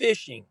 Go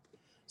fishing,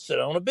 sit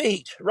on a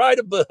beach, write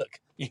a book.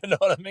 You know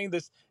what I mean?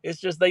 It's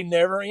just they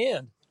never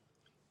end.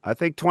 I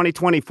think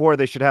 2024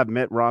 they should have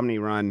Mitt Romney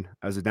run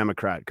as a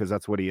Democrat, because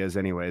that's what he is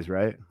anyways,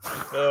 right?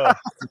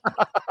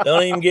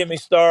 Don't even get me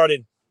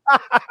started.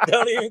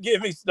 Don't even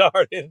get me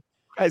started.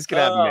 Guys can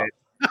have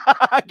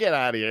Mitt. Get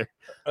out of here.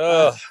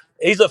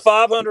 He's a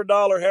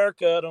 $500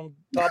 haircut on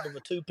top of a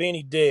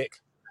 2-penny dick.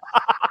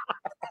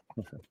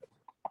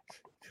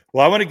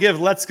 Well, I want to give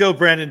Let's Go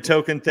Brandon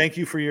token. Thank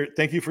you for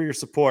your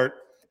support.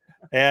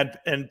 And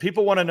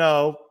people want to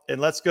know, and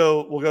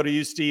we'll go to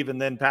you, Steve,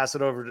 and then pass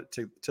it over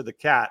to the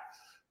cat.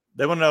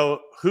 They want to know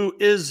who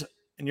is,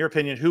 in your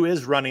opinion, who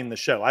is running the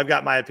show. I've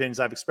got my opinions.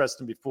 I've expressed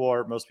them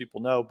before. Most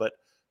people know, but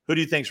who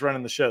do you think's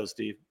running the show,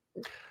 Steve?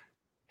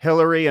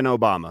 Hillary and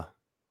Obama.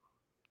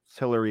 It's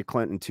Hillary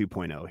Clinton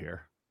 2.0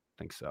 here. I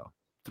think so.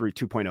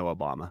 2.0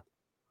 Obama.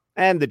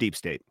 And the deep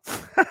state.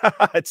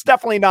 It's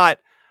definitely not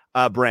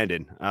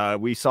Brandon.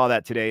 We saw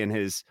that today in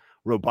his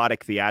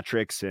robotic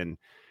theatrics, and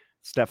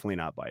it's definitely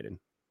not Biden.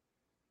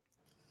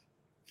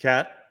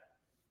 Kat?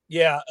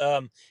 Yeah,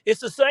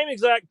 it's the same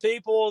exact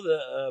people.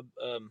 The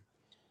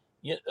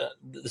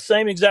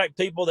same exact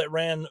people that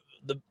ran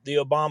the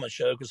Obama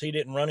show, because he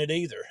didn't run it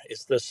either.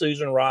 It's the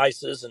Susan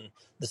Rices and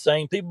the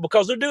same people,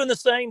 because they're doing the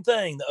same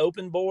thing. The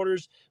open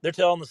borders, they're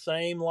telling the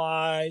same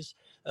lies.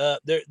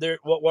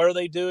 What are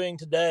they doing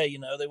today?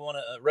 They want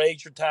to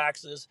raise your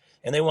taxes,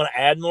 and they want to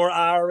add more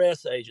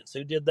IRS agents.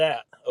 Who did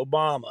that?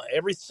 Obama.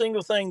 Every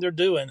single thing they're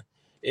doing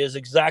is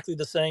exactly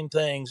the same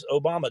things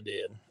Obama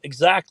did.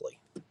 Exactly.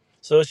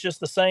 So it's just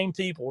the same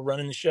people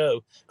running the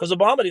show, because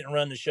Obama didn't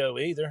run the show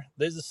either.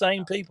 They're the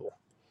same people.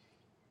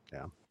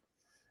 Yeah.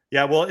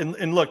 Yeah. Well,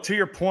 and look, to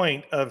your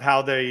point of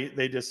how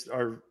they just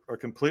are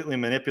completely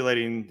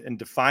manipulating and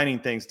defining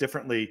things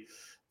differently.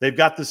 They've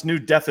got this new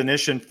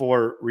definition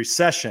for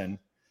recession.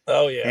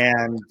 Oh yeah.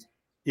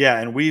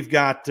 And we've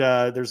got,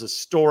 there's a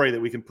story that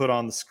we can put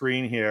on the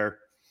screen here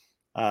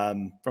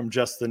from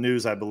Just the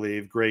News, I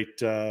believe. Great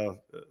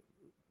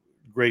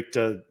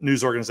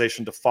news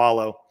organization to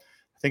follow.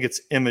 I think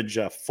it's image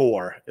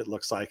 4, it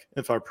looks like,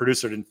 if our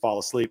producer didn't fall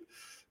asleep.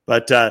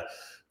 But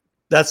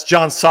that's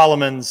John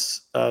Solomon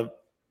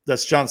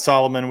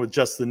with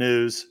Just the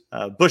News.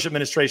 Bush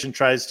administration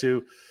tries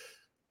to,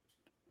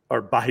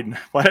 or Biden.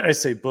 Why did I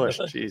say Bush?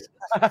 Jeez.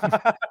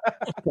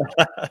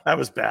 That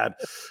was bad.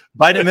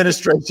 Biden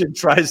administration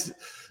tries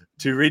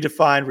to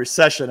redefine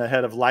recession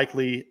ahead of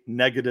likely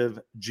negative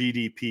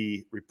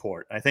GDP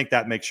report. I think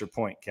that makes your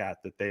point, Kat,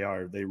 that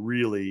they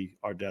really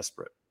are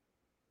desperate.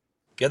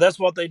 Yeah, that's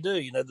what they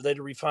do. They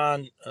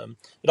refine.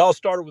 It all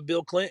started with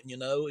Bill Clinton.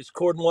 It's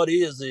according what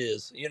is.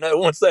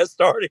 Once that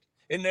started,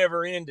 it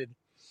never ended.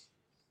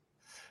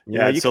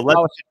 Yeah, you so can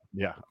tell.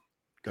 Yeah,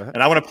 go ahead.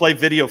 And I want to play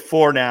video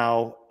 4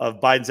 now of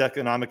Biden's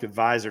economic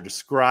advisor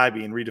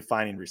describing and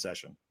redefining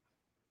recession.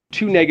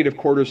 2 negative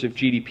quarters of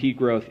GDP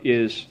growth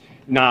is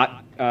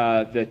not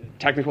the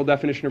technical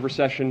definition of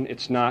recession.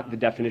 It's not the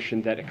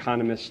definition that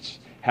economists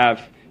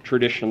have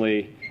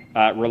traditionally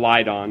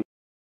relied on.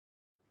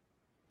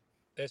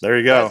 There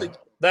you go.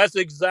 That's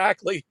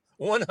exactly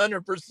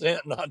 100%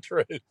 not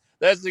true.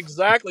 That's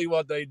exactly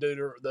what they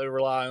do. They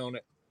rely on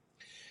it.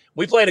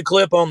 We played a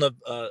clip on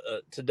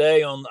the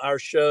today on our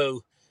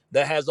show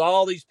that has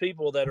all these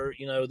people that are,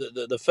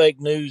 the fake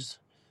news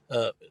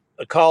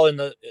calling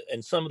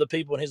and some of the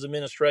people in his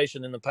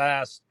administration in the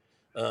past,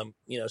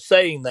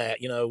 saying that,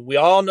 we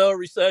all know a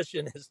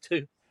recession is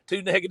two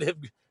negative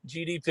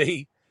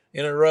GDP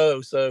in a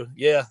row. So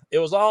yeah, it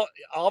was all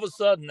of a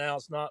sudden now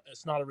it's not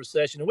a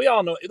recession. And we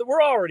all know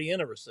we're already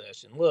in a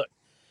recession. Look,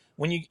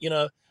 when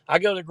I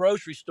go to the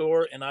grocery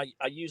store and I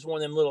use one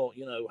of them little,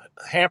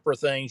 hamper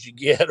things you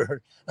get,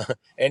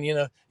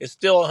 and it's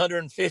still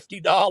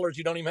 $150.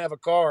 You don't even have a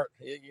cart.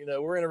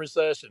 We're in a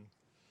recession.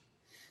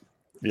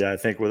 Yeah, I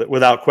think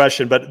without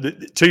question.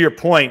 But to your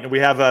point, we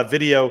have a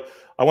video.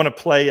 I want to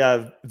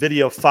play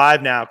video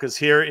 5 now because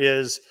here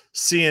is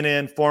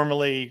CNN,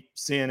 formerly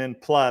CNN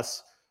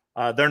Plus.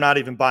 They're not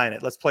even buying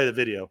it. Let's play the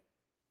video.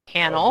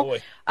 Panel.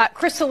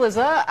 Chris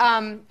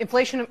Cillizza,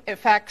 inflation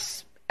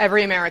affects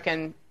every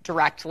American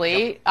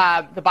directly.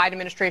 Yep. The Biden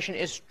administration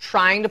is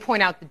trying to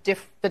point out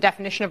the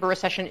definition of a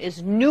recession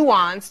is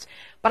nuanced.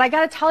 But I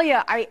got to tell you,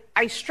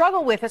 I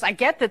struggle with this. I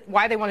get that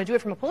why they want to do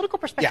it from a political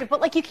perspective,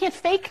 but you can't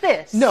fake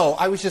this. No,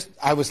 I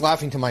was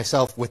laughing to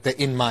myself with the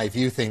 "in my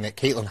view" thing that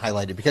Caitlin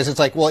highlighted because it's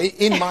like, well,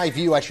 in my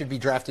view, I should be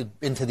drafted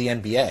into the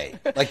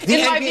NBA. Like the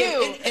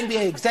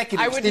NBA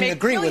executives didn't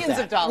agree with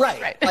that. Of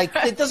dollars, right? Like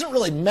it doesn't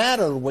really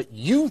matter what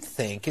you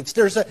think.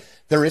 There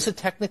is a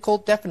technical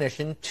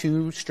definition,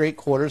 2 straight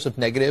quarters of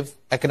negative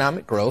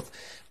economic growth.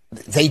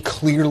 They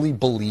clearly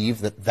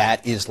believe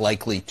that is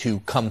likely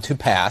to come to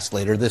pass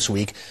later this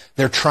week.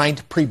 They're trying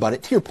to pre-bud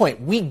it. To your point,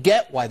 we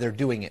get why they're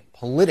doing it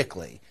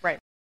politically. Right.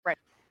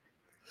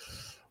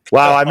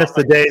 Wow, I miss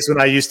the days when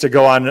I used to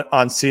go on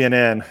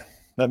CNN.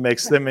 That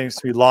makes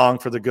me long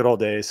for the good old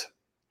days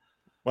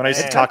when I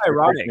used to talk.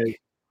 Ironic.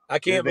 I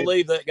can't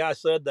believe that guy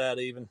said that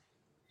even.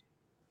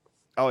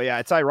 Oh, yeah.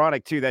 It's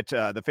ironic, too, that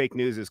the fake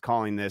news is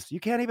calling this. You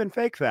can't even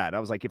fake that. I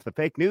was like, if the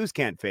fake news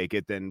can't fake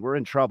it, then we're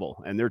in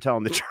trouble. And they're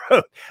telling the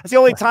truth. That's the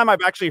only time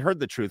I've actually heard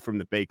the truth from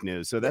the fake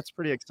news. So that's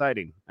pretty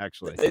exciting,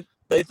 actually.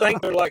 They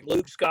think they're like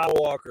Luke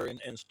Skywalker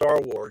in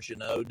Star Wars,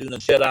 doing a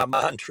Jedi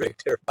mind trick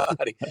to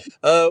everybody.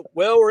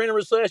 Well, we're in a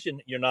recession.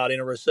 You're not in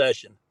a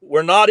recession.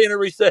 We're not in a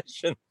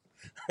recession.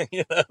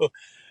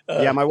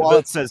 Yeah, my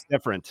wallet says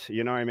different.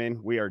 You know what I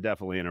mean? We are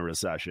definitely in a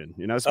recession,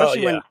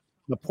 especially when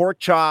the pork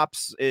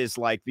chops is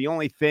like the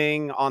only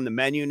thing on the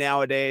menu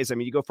nowadays. I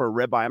mean, you go for a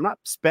ribeye. I'm not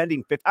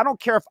spending $50. I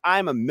don't care if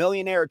I'm a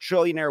millionaire,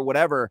 trillionaire,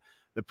 whatever.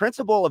 The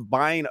principle of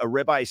buying a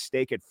ribeye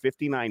steak at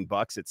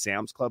 $59 at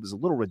Sam's Club is a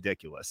little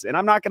ridiculous, and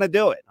I'm not going to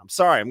do it. I'm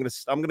sorry. I'm going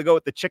to go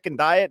with the chicken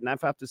diet, and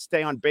if I have to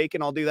stay on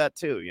bacon, I'll do that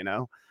too.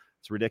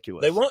 It's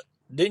ridiculous.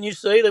 Didn't you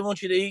say they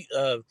want you to eat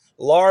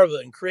larvae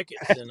and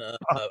crickets and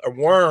or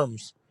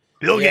worms?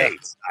 Bill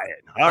Gates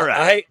diet. All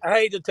right. I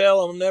hate to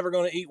tell them I'm never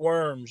going to eat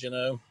worms,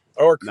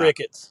 or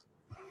crickets.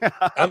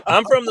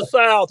 I'm from the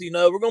South,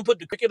 we're going to put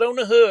the cricket on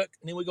the hook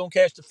and then we're going to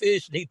catch the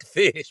fish and eat the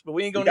fish, but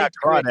we ain't going to eat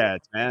the crawdads,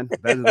 man.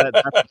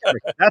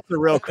 That's the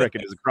real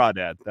cricket is a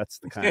crawdad. That's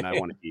the kind I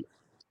want to eat.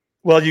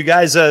 Well, you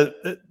guys,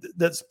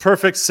 that's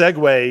perfect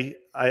segue.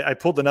 I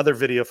pulled another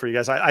video for you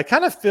guys. I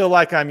kind of feel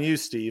like I'm you,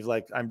 Steve.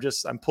 Like I'm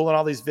pulling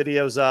all these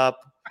videos up,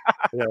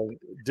 I'm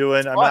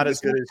not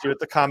as good as you at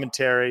the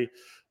commentary,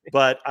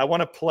 but I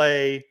want to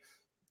play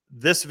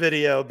this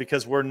video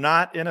because we're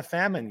not in a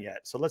famine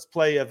yet. So let's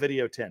play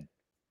video 10.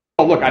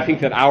 Well, look, I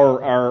think that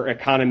our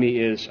economy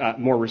is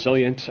more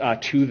resilient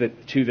to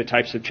the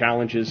types of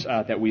challenges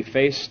that we've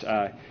faced.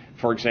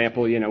 For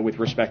example, with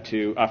respect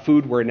to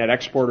food, we're a net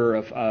exporter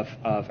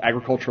of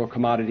agricultural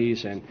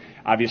commodities, and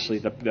obviously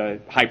the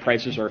high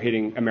prices are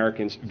hitting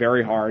Americans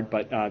very hard,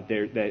 but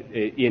they're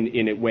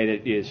in a way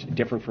that is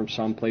different from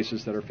some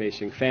places that are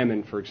facing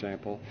famine, for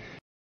example.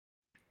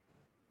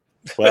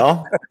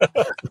 Well,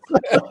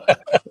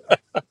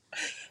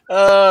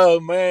 oh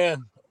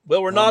man.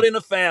 Well, we're not in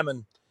a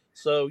famine,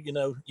 so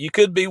you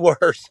could be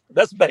worse.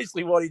 That's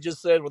basically what he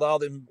just said with all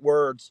them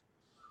words.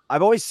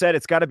 I've always said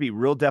it's got to be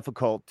real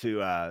difficult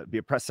to be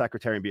a press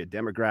secretary and be a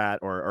Democrat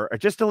or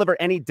just deliver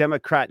any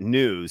Democrat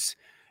news,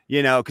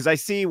 because I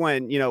see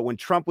when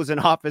Trump was in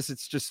office,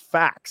 it's just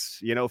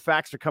facts.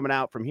 Facts are coming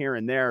out from here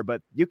and there,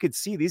 but you could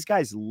see these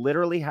guys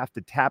literally have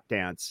to tap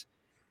dance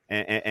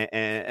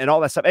and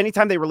all that stuff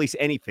anytime they release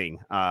anything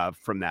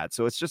from that.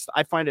 So it's just,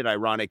 I find it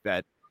ironic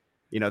that,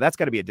 that's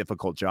got to be a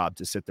difficult job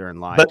to sit there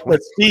and lie.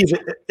 But Steve,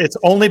 it's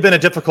only been a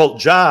difficult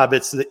job.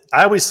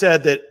 I always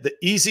said that the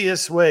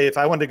easiest way, if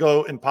I wanted to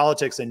go in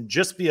politics and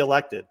just be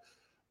elected,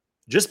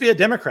 just be a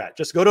Democrat.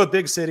 Just go to a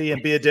big city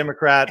and be a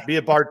Democrat, be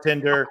a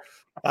bartender,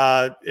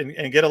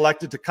 and get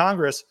elected to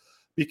Congress,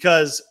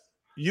 because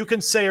you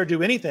can say or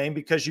do anything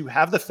because you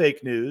have the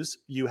fake news,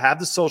 you have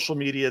the social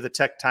media, the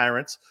tech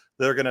tyrants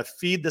that are going to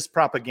feed this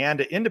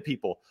propaganda into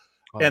people.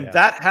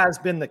 That has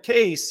been the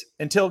case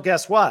until,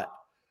 guess what?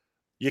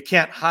 You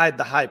can't hide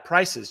the high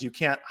prices. You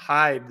can't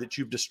hide that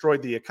you've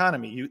destroyed the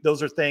economy.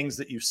 Those are things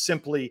that you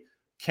simply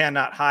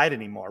cannot hide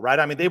anymore, right?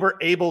 I mean, they were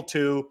able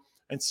to,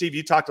 and Steve,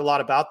 you talked a lot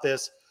about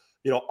this,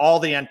 all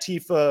the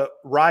Antifa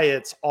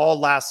riots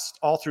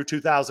all through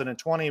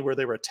 2020, where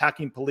they were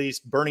attacking police,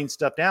 burning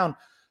stuff down. I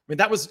mean,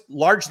 that was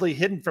largely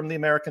hidden from the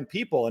American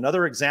people.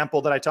 Another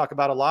example that I talk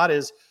about a lot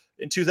is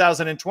in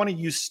 2020,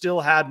 you still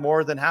had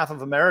more than half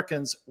of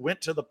Americans went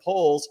to the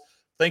polls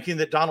thinking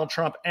that Donald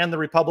Trump and the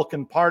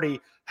Republican Party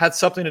had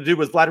something to do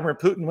with Vladimir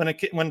Putin, when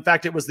in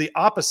fact it was the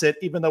opposite.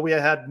 Even though we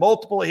had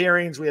multiple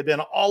hearings, we had been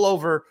all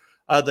over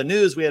the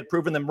news, we had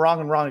proven them wrong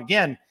and wrong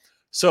again.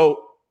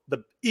 So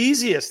the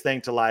easiest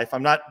thing to life,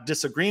 I'm not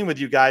disagreeing with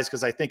you guys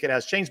because I think it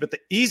has changed, but the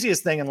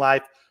easiest thing in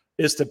life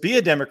is to be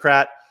a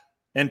Democrat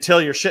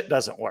until your shit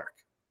doesn't work.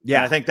 Yeah.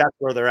 And I think that's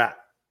where they're at.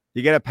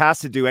 You get a pass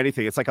to do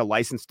anything. It's like a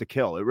license to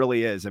kill. It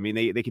really is. I mean,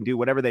 they can do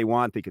whatever they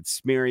want. They could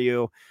smear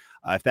you.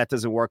 If that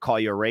doesn't work, call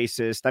you a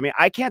racist. I mean,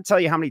 I can't tell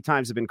you how many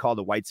times I've been called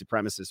a white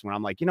supremacist when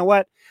I'm like, you know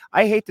what?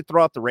 I hate to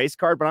throw out the race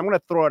card, but I'm going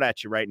to throw it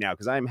at you right now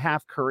because I'm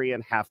half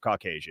Korean, half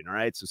Caucasian. All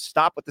right. So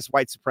stop with this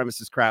white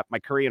supremacist crap. My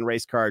Korean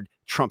race card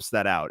trumps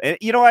that out. And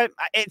you know what?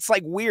 It's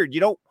like weird.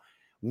 You don't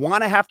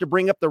want to have to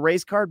bring up the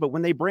race card, but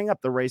when they bring up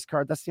the race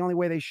card, that's the only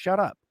way they shut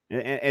up.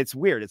 It's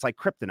weird. It's like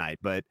kryptonite,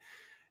 but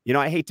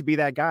I hate to be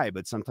that guy,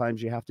 but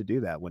sometimes you have to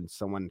do that when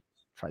someone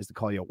tries to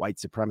call you a white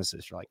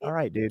supremacist. You're like, all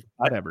right, dude,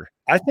 whatever.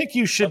 I think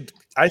you should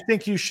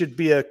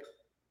be a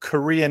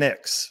Korean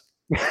X.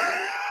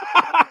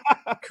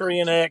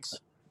 Korean X.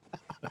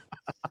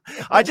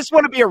 I just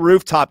want to be a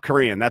rooftop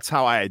Korean. That's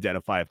how I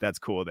identify, if that's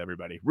cool with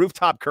everybody.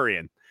 Rooftop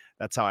Korean.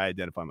 That's how I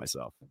identify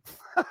myself.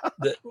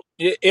 A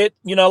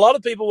lot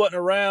of people wasn't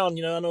around.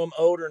 I know I'm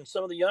older, and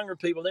some of the younger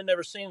people, they've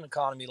never seen an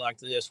economy like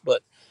this.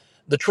 But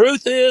the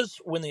truth is,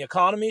 when the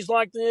economy's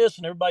like this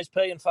and everybody's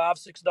paying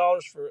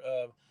 $5-6 for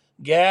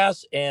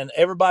gas and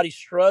everybody's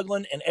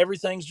struggling and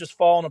everything's just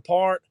falling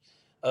apart,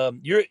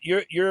 you're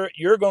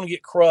going to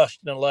get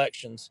crushed in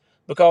elections,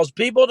 because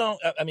people don't.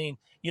 I mean,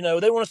 they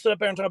want to sit up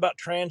there and talk about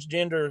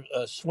transgender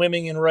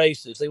swimming in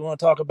races. They want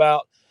to talk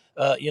about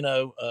all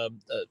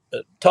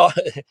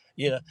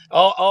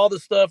the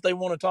stuff they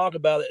want to talk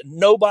about that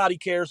nobody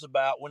cares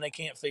about when they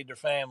can't feed their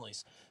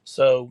families.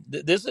 So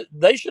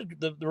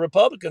the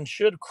Republicans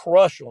should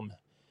crush them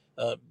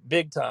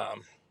big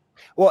time.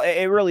 Well,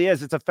 it really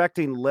is. It's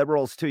affecting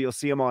liberals too. You'll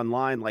see them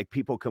online, like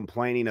people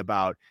complaining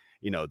about,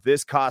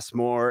 this costs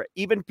more.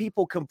 Even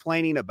people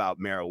complaining about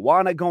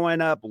marijuana going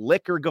up,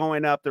 liquor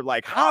going up. They're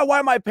like, why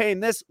am I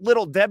paying this?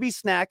 Little Debbie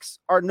snacks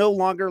are no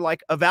longer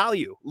like a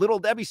value. Little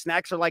Debbie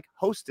snacks are like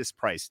Hostess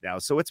price now.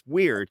 So it's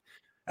weird.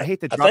 I hate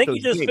to drop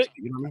those dates,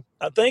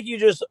 I think you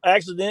just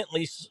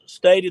accidentally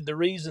stated the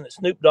reason that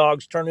Snoop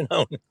Dogg's turning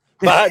on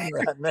Biden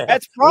right now.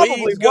 That's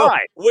probably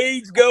why.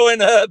 Weeds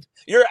going up.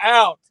 You're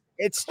out.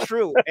 It's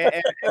true.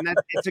 And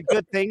it's a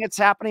good thing it's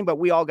happening, but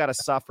we all got to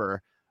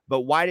suffer.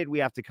 But why did we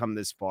have to come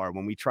this far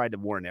when we tried to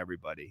warn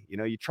everybody?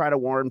 You try to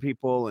warn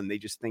people and they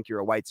just think you're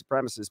a white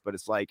supremacist, but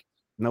it's like,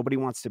 nobody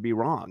wants to be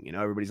wrong.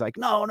 Everybody's like,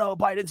 no,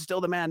 Biden's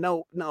still the man.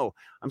 No,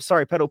 I'm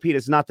sorry. Pedo Pete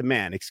is not the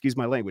man. Excuse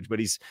my language, but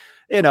he's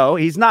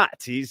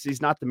not.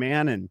 He's not the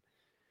man. And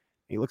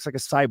he looks like a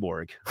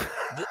cyborg.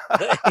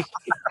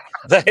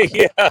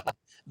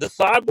 The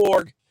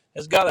cyborg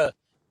has got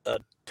a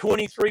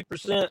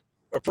 23%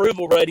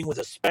 approval rating with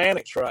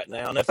Hispanics right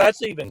now. And if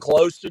that's even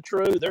close to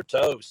true, they're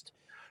toast.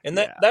 And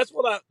that's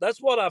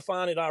what I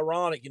find it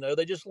ironic.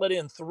 They just let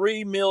in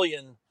 3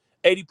 million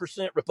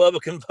 80%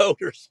 Republican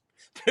voters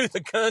to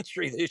the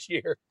country this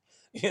year.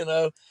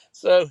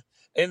 So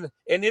and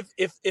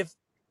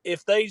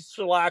if they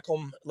select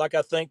them like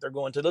I think they're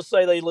going to, let's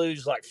say they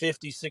lose like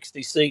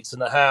 50-60 seats in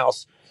the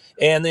House,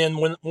 and then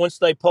once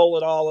they pull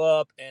it all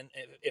up, and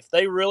if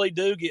they really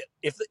do get,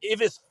 if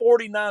it's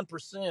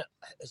 49%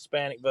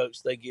 Hispanic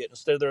votes they get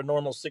instead of their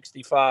normal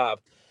 65,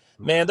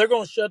 man, they're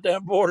going to shut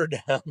that border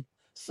down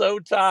so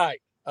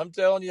tight. I'm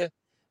telling you,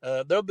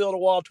 they'll build a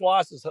wall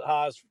twice as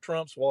high as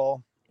Trump's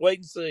wall. Wait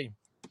and see.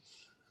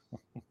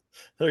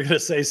 They're going to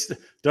say,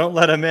 don't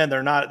let them in.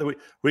 They're not,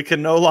 we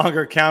can no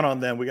longer count on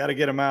them. We got to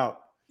get them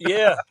out.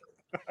 Yeah.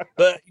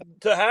 But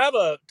to have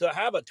a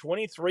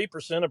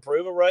 23%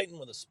 approval rating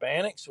with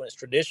Hispanics when it's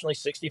traditionally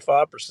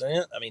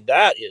 65%, I mean,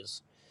 that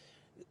is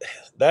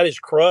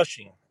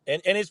crushing.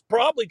 And it's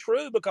probably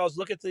true, because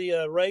look at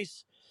the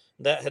race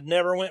that had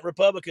never went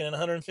Republican in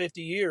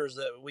 150 years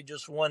that we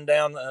just won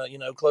down,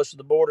 close to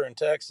the border in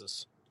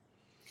Texas.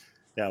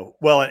 Yeah.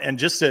 Well, and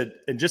just so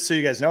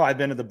you guys know, I've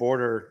been to the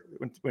border,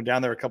 went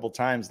down there a couple of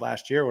times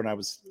last year when I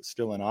was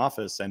still in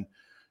office,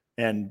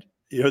 and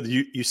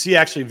you see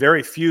actually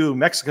very few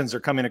Mexicans are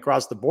coming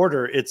across the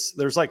border.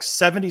 There's like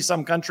 70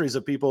 some countries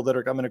of people that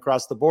are coming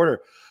across the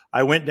border.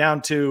 I went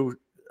down to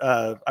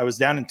I was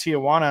down in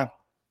Tijuana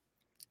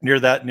near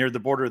the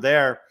border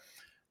there,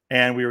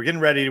 and we were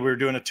getting ready. We were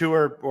doing a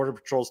tour. Border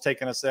Patrol's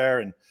taking us there,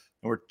 and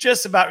we're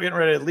just about getting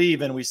ready to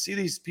leave. And we see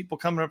these people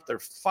coming up. They're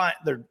fine.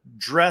 They're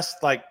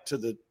dressed like to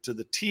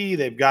the T.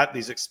 They've got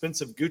these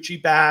expensive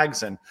Gucci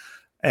bags, and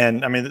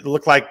I mean, it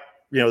looked like,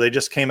 they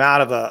just came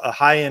out of a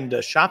high-end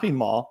shopping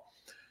mall.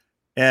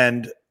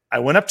 And I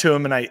went up to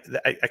them, and I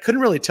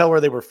couldn't really tell where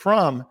they were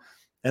from.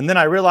 And then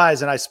I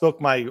realized, and I spoke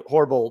my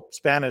horrible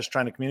Spanish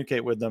trying to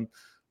communicate with them.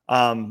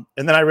 And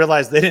then I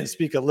realized they didn't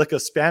speak a lick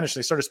of Spanish.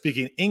 They started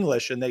speaking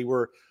English, and they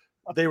were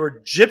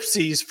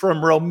gypsies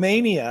from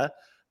Romania.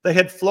 They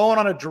had flown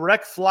on a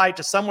direct flight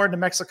to somewhere in New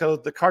Mexico.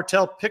 The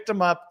cartel picked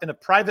them up in a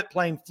private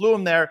plane, flew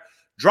them there,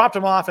 dropped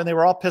them off, and they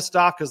were all pissed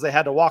off because they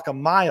had to walk a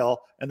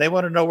mile, and they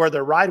wanted to know where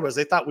their ride was.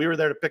 They thought we were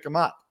there to pick them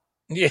up.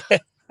 Yeah.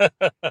 And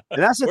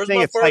that's the Where's thing.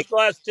 my It's first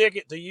class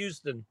ticket to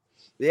Houston?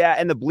 Yeah,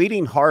 and the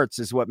bleeding hearts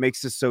is what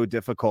makes this so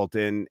difficult.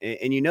 And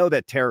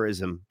that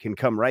terrorism can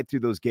come right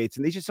through those gates,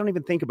 and they just don't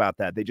even think about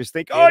that. They just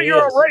think, "Oh,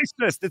 you're a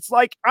racist." It's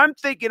like, I'm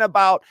thinking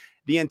about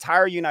the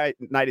entire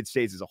United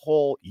States as a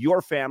whole,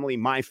 your family,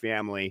 my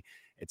family.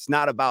 It's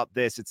not about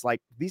this. It's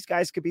like these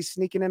guys could be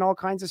sneaking in all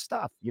kinds of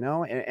stuff,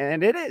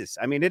 and it is.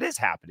 I mean, it is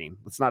happening.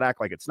 Let's not act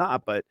like it's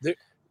not, but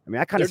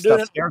that kind of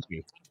stuff scares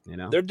me.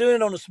 They're doing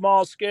it on a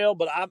small scale,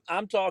 but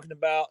I'm talking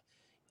about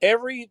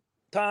every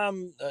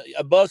time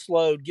a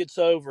busload gets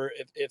over.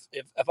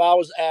 If I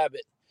was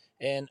Abbott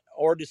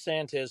or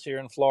DeSantis here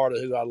in Florida,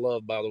 who I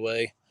love, by the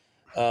way,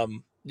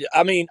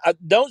 I mean,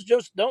 don't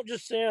just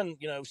send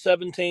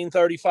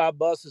 1735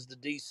 buses to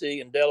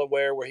DC and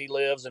Delaware, where he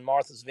lives, and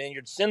Martha's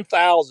Vineyard. Send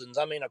thousands.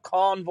 I mean, a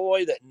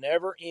convoy that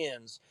never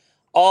ends,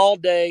 all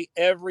day,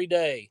 every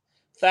day.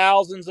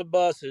 Thousands of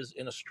buses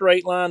in a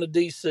straight line to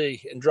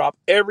DC, and drop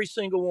every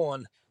single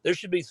one. There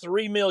should be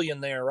 3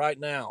 million there right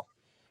now,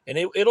 and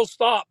it'll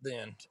stop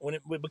then. When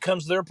it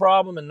becomes their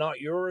problem and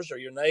not yours or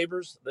your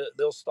neighbors,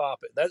 they'll stop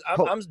it.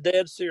 I'm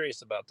dead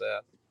serious about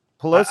that.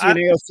 Pelosi and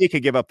AOC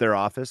could give up their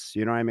office.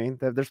 You know what I mean?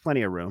 There's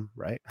plenty of room,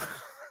 right?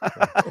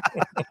 I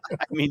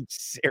mean,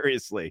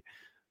 seriously.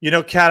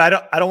 Kat,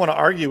 I don't want to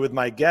argue with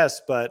my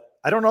guests, but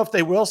I don't know if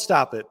they will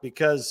stop it,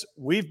 because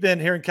we've been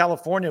here in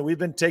California. We've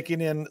been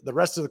taking in the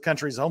rest of the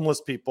country's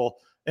homeless people,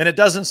 and it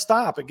doesn't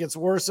stop. It gets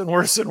worse and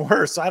worse and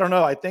worse. I don't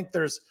know. I think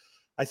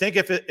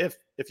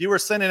if you were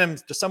sending them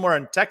to somewhere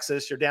in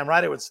Texas, you're damn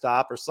right it would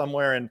stop, or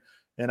somewhere in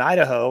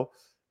Idaho.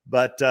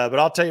 But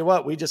I'll tell you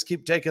what, we just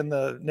keep taking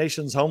the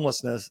nation's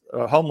homeless. I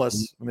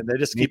mean, they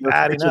just keep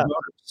adding up.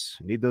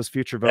 Need those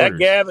future voters.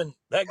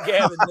 That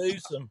Gavin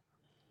Newsom.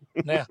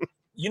 Now,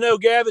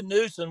 Gavin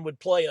Newsom would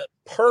play a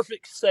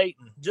perfect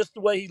Satan, just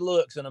the way he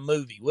looks in a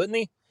movie, wouldn't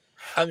he?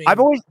 I mean,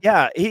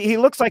 he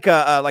looks like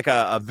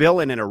a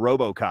villain in a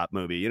RoboCop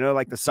movie,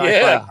 like the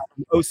sci-fi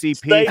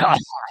OCP.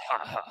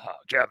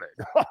 Gavin.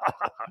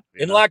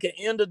 And like an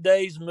End of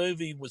Days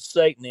movie with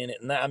Satan in it.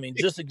 And I mean,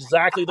 just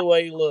exactly the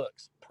way he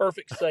looks.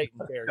 Perfect Satan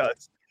character.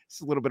 It's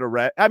a little bit of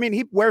red. I mean,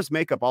 he wears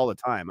makeup all the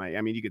time. I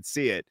mean, you could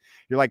see it.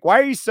 You're like, why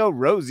are you so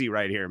rosy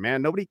right here,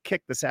 man? Nobody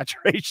kicked the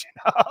saturation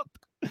up.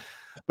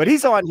 But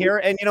he's on here,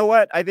 and you know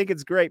what? I think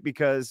it's great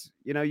because,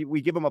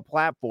 we give him a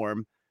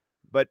platform,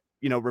 but,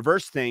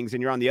 reverse things,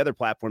 and you're on the other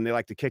platform, they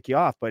like to kick you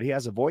off, but he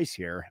has a voice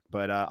here.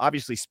 But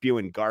obviously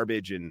spewing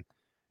garbage and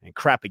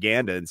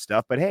crapaganda and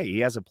stuff. But hey, he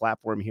has a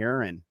platform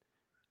here, and,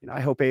 I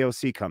hope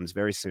AOC comes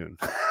very soon.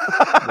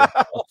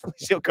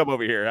 She'll come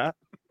over here, huh?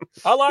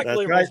 I like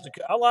liberals. Right.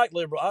 I like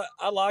liberal.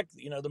 I like,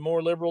 the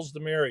more liberals, the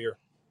merrier.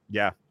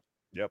 Yeah.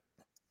 Yep.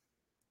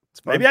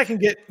 Maybe I can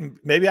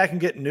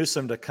get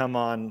Newsom to come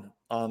on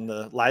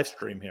the live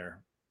stream here.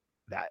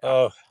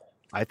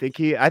 I think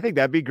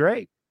that'd be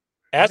great.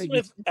 Ask him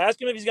if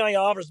he's got any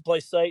offers to play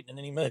Satan in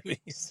any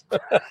movies.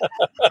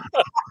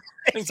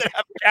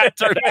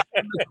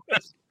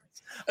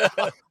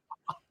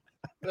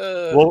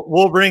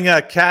 We'll bring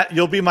Kat.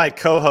 You'll be my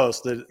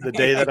co-host the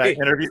day that I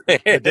interview.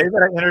 The day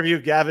that I interview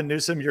Gavin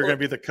Newsom, you're going to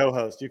be the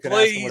co-host. You can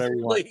ask him whatever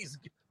you want.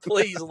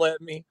 Please let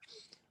me.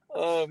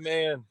 Oh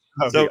man,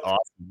 that'd be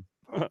awesome.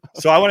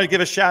 So I want to give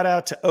a shout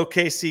out to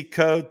OKC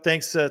Code.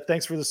 Thanks for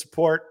the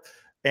support.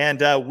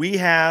 And we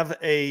have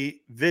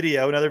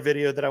another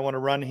video that I want to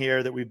run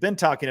here that we've been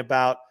talking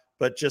about,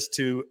 but just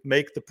to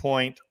make the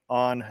point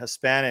on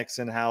Hispanics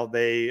and how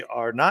they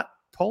are not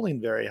polling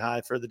very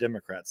high for the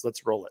Democrats.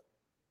 Let's roll it.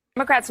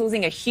 Democrats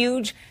losing a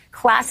huge,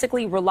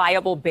 classically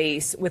reliable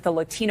base with the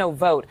Latino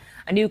vote.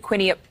 A new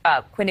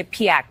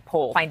Quinnipiac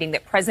poll finding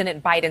that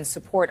President Biden's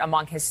support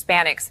among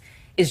Hispanics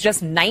is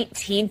just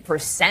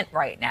 19%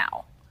 right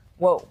now.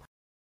 Whoa.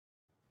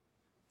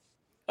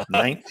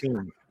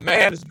 19.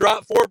 Man, it's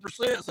dropped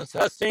 4% since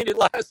I seen it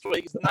last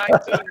week. It's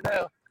 19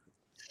 now.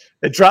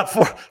 It dropped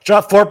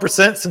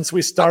 4% since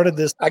we started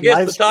this. I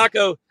guess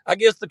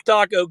the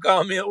taco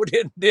comment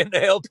didn't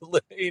help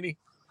any.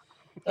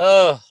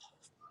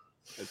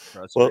 It's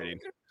frustrating.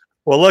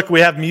 Well, look,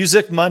 we have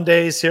Music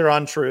Mondays here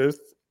on Truth,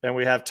 and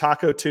we have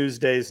Taco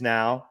Tuesdays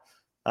now.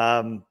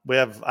 We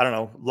have,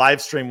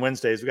 live stream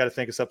Wednesdays. We got to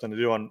think of something to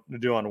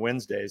do on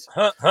Wednesdays.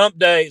 Hump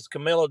Day is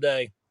Camilla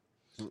Day.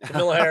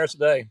 Kamala Harris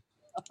Day.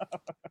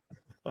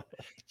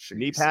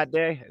 Knee pad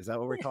day? Is that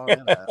what we're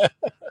calling it?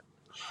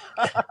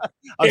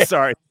 I'm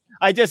sorry.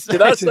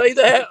 Did I say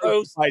that?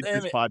 Oh,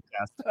 damn this it.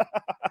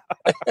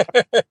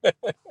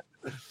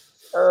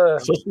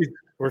 podcast.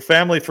 We're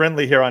family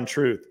friendly here on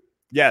Truth.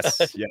 Yes.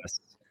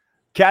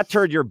 Cat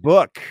Turd, your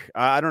book.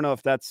 I don't know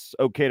if that's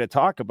okay to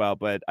talk about,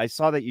 but I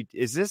saw that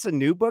is this a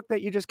new book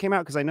that you just came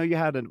out? Because I know you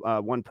had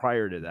one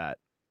prior to that.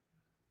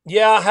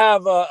 Yeah, I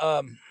have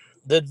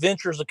The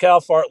Adventures of Cal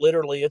Fart.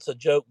 Literally, it's a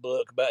joke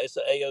book it's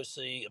an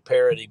AOC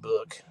parody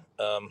book.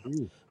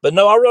 But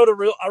no,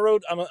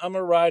 I'm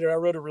a writer. I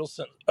wrote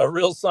a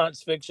real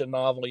science fiction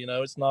novel.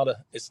 It's not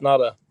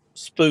a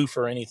spoof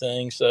or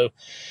anything. So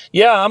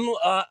yeah,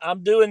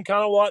 I'm doing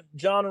kind of what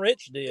John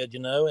Rich did,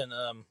 and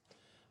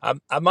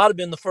I might have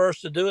been the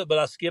first to do it, but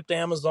I skipped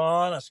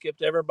Amazon. I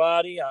skipped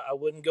everybody. I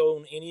wouldn't go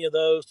on any of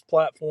those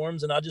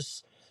platforms, and I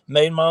just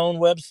made my own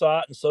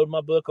website and sold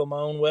my book on my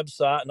own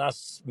website, and I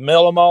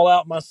mail them all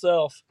out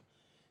myself.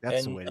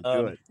 That's the way to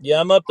do it. Yeah,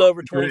 I'm up to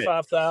over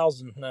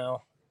 25,000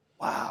 now.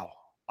 Wow,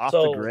 off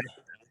the grid.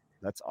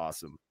 That's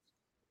awesome.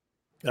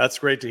 That's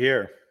great to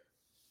hear.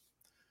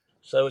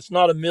 So it's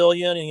not a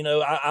million, and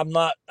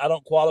I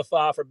don't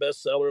qualify for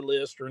bestseller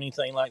list or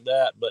anything like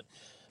that, but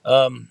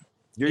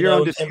you're your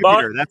own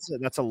distributor.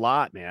 That's a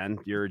lot, man.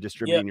 You're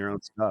distributing your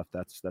own stuff.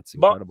 That's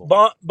incredible.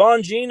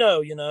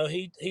 Bongino,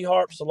 he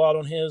harps a lot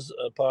on his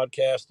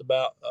podcast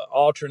about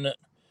alternate,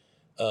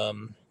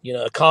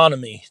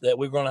 economy that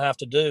we're going to have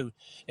to do.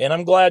 And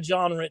I'm glad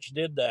John Rich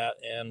did that.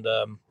 And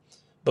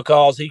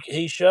because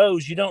he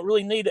shows you don't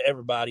really need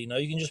everybody.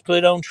 You can just put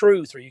it on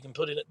Truth, or you can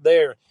put it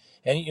there.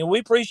 And we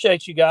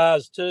appreciate you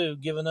guys too,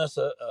 giving us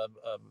a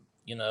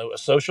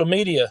social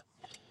media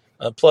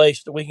a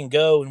place that we can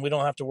go, and we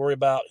don't have to worry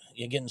about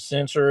getting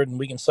censored, and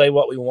we can say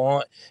what we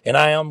want. And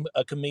I am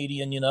a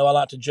comedian, I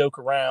like to joke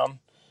around.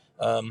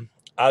 On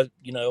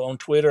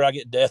Twitter, I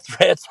get death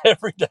threats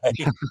every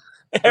day.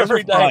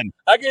 Every day. Fun.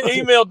 I get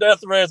email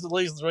death threats at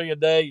least 3 a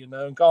day,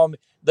 and call me.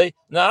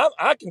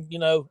 I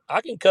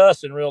can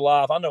cuss in real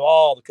life. I know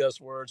all the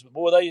cuss words, but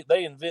boy,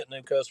 they invent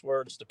new cuss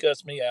words to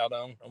cuss me out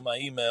on my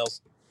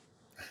emails.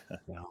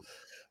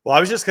 Well, I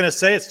was just going to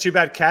say, it's too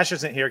bad Cash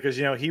isn't here, because,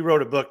 he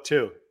wrote a book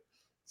too.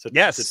 So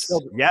yes,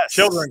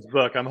 children's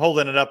book. I'm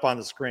holding it up on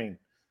the screen.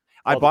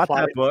 I bought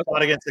that book.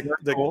 Plot Against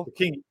the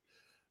King.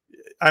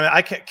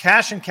 I mean,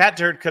 Cash and Cat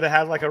Turd could have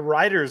had like a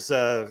writers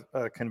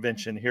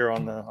convention here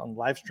on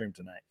live stream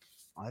tonight.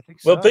 I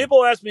think so. Well,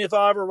 people ask me if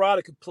I ever write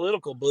a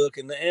political book,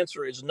 and the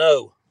answer is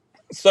no.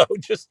 So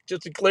just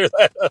to clear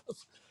that up.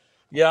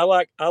 Yeah,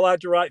 I like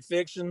to write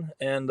fiction,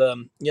 and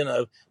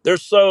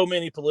there's so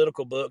many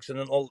political books, and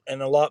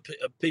a lot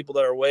of people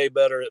that are way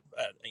better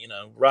at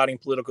writing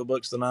political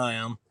books than I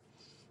am.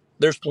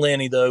 There's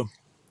plenty though.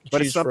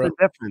 But it's something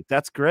different.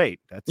 That's great.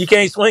 You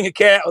can't swing a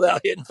cat without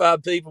hitting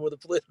 5 people with a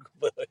political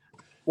book.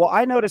 Well,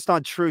 I noticed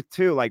on Truth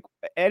too, like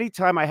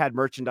anytime I had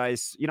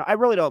merchandise, I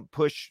really don't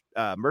push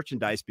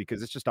merchandise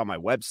because it's just on my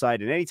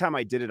website. And anytime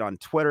I did it on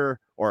Twitter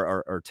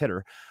or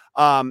Titter,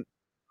 I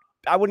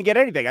wouldn't get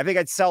anything. I think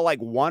I'd sell like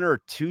 1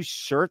 or 2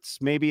 shirts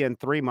maybe in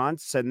 3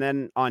 months. And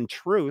then on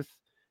Truth,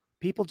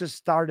 people just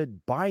started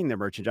buying their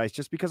merchandise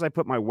just because I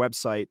put my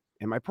website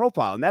in my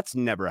profile. And that's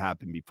never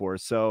happened before.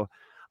 So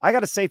I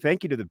got to say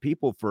thank you to the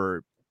people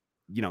for,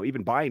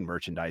 even buying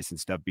merchandise and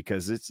stuff,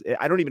 because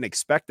I don't even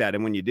expect that.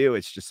 And when you do,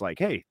 it's just like,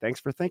 hey, thanks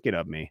for thinking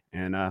of me.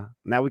 And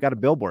now we got a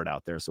billboard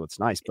out there, so it's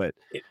nice. But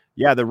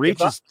yeah, the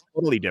reach is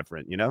totally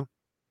different,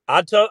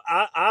 I've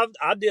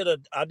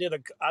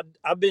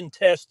been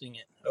testing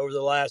it over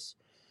the last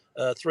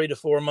 3 to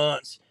 4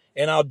 months,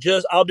 and I'll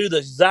do the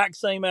exact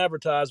same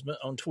advertisement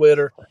on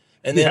Twitter,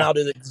 and then I'll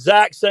do the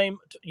exact same,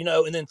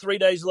 and then 3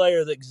 days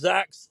later, the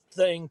exact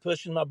thing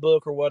pushing my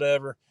book or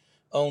whatever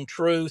on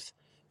Truth.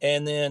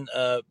 And then,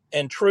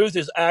 and Truth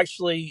is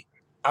actually,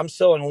 I'm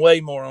selling way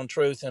more on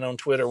Truth than on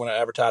Twitter when I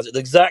advertise it. The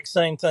exact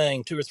same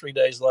thing 2 or 3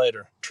 days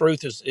later.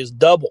 Truth is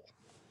double.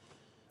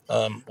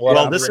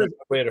 This is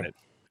Twitter.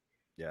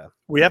 Yeah,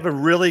 we have a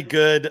really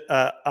good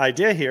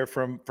idea here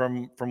from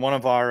one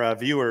of our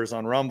viewers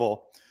on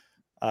Rumble,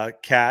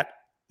 Kat.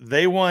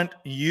 They want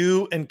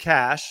you and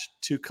Cash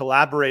to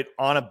collaborate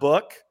on a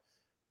book,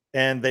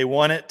 and they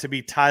want it to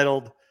be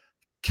titled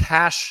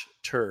Cash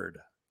Turd.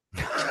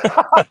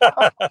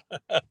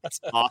 That's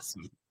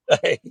awesome.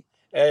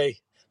 Hey,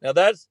 now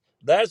that's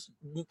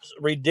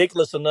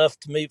ridiculous enough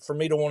for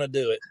me to want to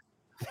do it.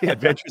 The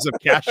Adventures of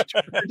Cash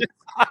Turd.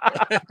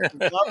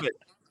 Love it.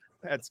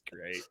 That's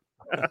great.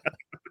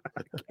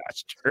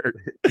 Cash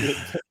Turd.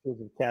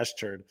 Cash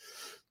Turd.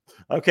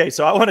 Okay,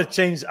 so I want to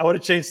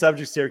change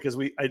subjects here, because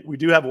we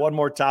do have one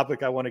more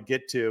topic I want to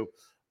get to.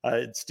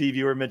 Steve,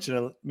 you were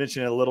mentioning it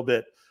a little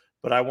bit,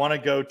 but I want to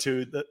go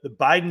to the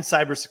Biden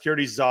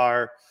cybersecurity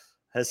czar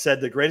has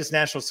said the greatest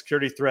national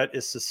security threat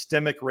is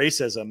systemic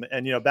racism.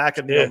 And, back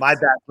in my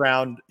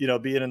background,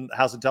 being in the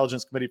House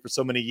Intelligence Committee for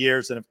so many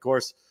years, and of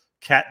course,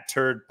 Cat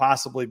Turd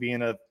possibly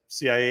being a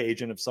CIA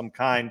agent of some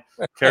kind,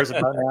 cares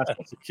about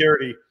national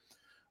security.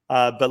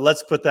 But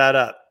let's put that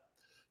up.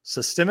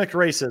 Systemic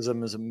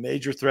racism is a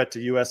major threat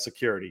to U.S.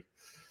 security.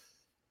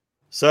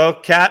 So,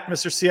 Kat,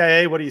 Mr.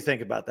 CIA, what do you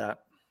think about that?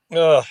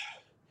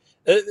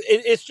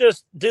 It's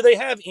just, do they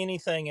have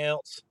anything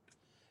else?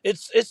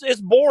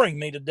 It's boring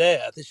me to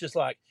death. It's just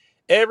like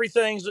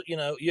everything's,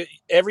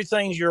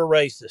 everything's you're a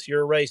racist,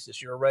 you're a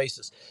racist, you're a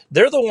racist.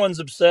 They're the ones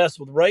obsessed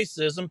with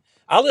racism.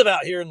 I live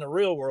out here in the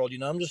real world.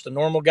 I'm just a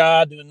normal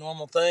guy doing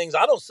normal things.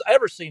 I don't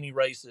ever see any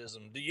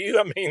racism. Do you?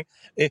 I mean,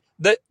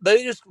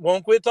 they just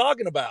won't quit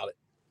talking about it.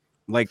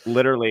 Like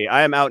literally,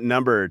 I am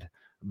outnumbered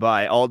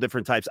by all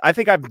different types. I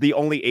think I'm the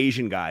only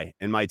Asian guy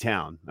in my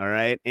town. All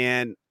right.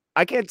 And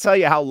I can't tell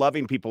you how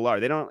loving people are.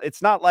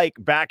 It's not like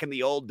back in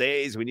the old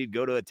days when you'd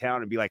go to a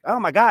town and be like, oh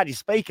my God, you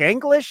speak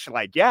English?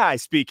 Like, yeah, I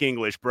speak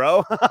English,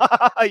 bro.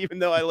 Even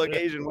though I look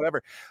Asian,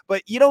 whatever.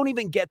 But you don't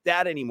even get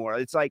that anymore.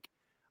 It's like,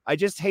 I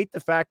just hate the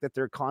fact that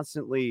they're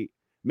constantly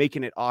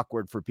making it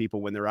awkward for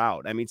people when they're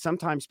out. I mean,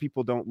 sometimes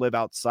people don't live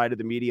outside of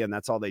the media and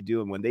that's all they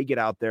do. And when they get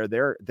out there,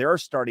 they're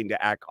starting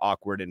to act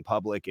awkward in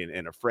public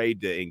and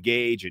afraid to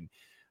engage. And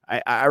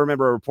I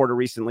remember a reporter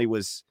recently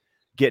was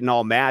getting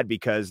all mad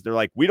because they're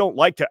like, we don't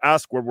like to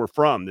ask where we're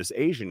from. This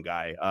Asian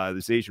guy,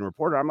 this Asian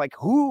reporter. I'm like,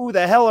 who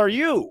the hell are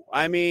you?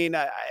 I mean,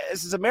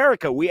 this is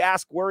America. We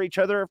ask where each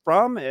other are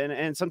from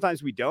and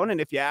sometimes we don't. And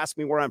if you ask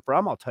me where I'm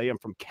from, I'll tell you I'm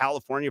from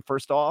California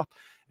first off.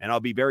 And I'll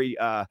be very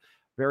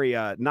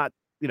not,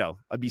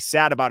 I'd be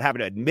sad about having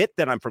to admit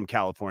that I'm from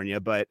California,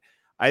 but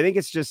I think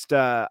it's just,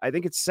 I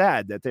think it's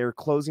sad that they're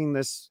closing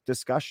this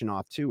discussion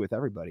off too with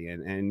everybody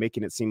and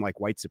making it seem like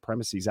white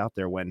supremacy is out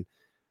there when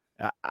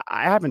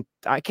I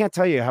can't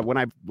tell you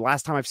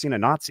last time I've seen a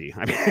Nazi.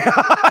 I mean,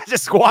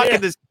 just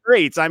walking the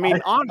streets. I mean,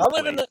 honestly.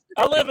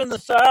 I live in the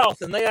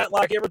South and they act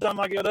like every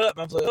time I get up,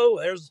 I'm like, oh,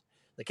 there's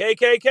the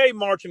KKK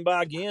marching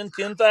by again,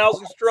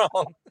 10,000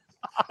 strong.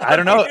 I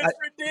don't know. It's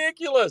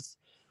ridiculous.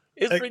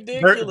 It's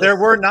ridiculous. There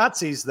were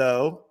Nazis,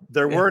 though.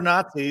 There were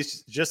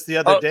Nazis just the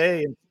other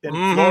day in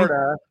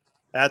Florida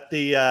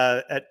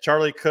at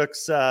Charlie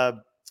Cook's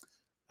Turning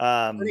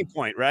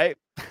Point, right?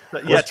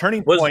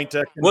 Turning Point.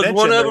 Was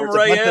one of them a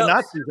bunch of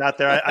Nazis out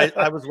there?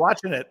 I was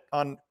watching it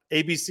on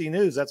ABC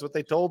News. That's what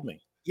they told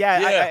me.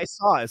 Yeah. I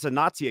saw it. It's a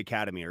Nazi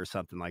academy or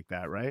something like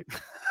that, right?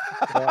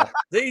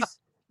 These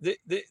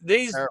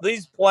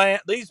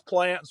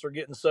plants are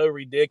getting so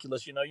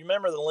ridiculous. You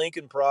remember the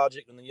Lincoln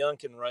Project and the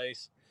Youngkin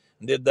race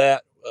did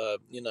that,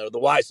 the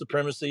white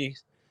supremacy.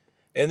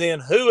 And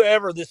then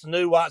whoever this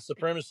new white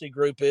supremacy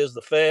group is,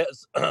 the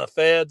feds,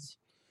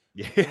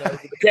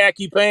 the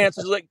khaki pants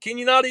is like, can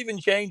you not even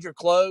change your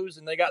clothes?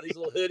 And they got these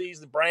little hoodies,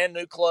 the brand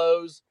new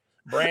clothes,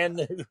 brand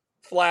new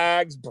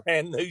flags,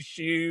 brand new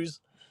shoes.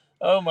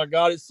 Oh my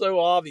God, it's so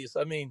obvious.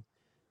 I mean,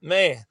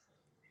 man.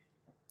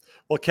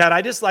 Well, Kat,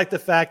 I just like the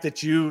fact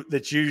that you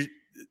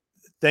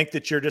think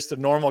that you're just a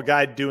normal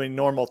guy doing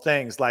normal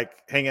things, like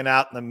hanging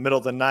out in the middle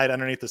of the night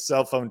underneath the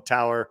cell phone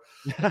tower.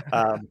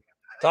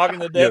 Talking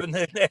to Devin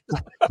Nunes.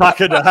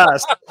 Talking to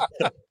us.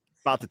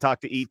 About to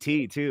talk to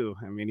ET too.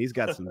 I mean, he's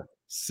got some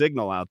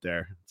signal out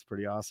there. It's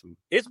pretty awesome.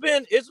 It's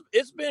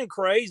been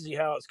crazy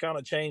how it's kind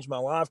of changed my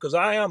life because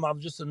I'm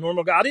just a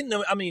normal guy. I didn't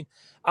know. I mean,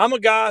 I'm a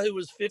guy who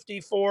was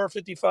 54,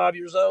 55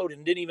 years old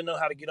and didn't even know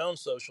how to get on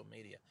social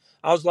media.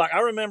 I was like, I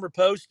remember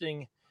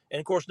posting, and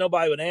of course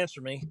nobody would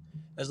answer me.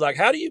 It's like,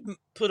 how do you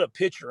put a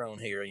picture on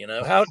here?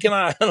 How can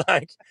I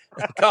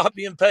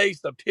copy and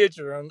paste a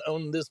picture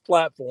on this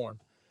platform?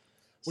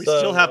 We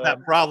still have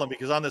that problem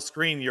because on the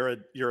screen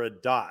you're a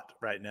dot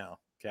right now.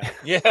 Okay.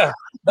 Yeah,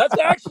 that's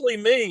actually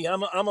me.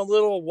 I'm a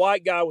little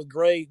white guy with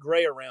gray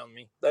around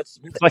me. It's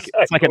like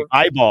an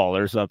eyeball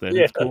or something.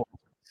 Yeah. It's cool.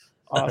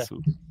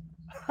 Awesome.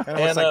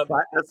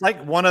 It's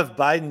like one of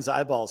Biden's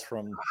eyeballs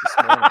from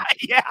this morning.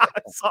 Yeah.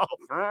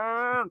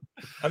 I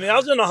mean, I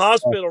was in the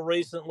hospital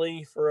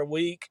recently for a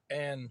week,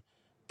 and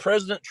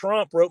President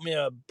Trump wrote me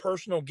a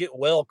personal get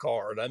well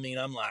card. I mean,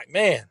 I'm like,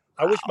 man,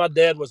 I wish my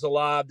dad was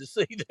alive to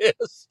see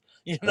this.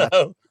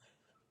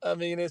 I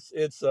mean,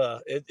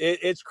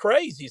 it's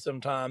crazy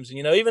sometimes.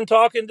 Even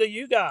talking to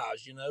you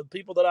guys,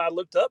 people that I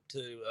looked up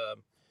to,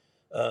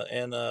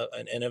 and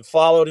have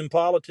followed in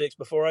politics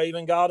before I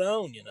even got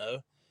on,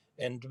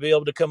 and to be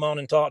able to come on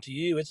and talk to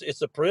you,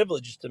 it's a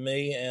privilege to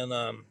me, and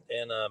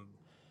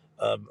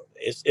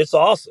it's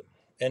awesome.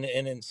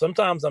 And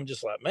sometimes I'm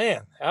just like,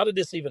 man, how did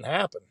this even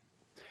happen?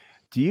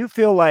 Do you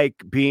feel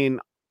like being,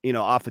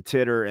 off of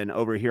Twitter and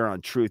over here on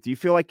Truth, do you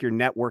feel like you're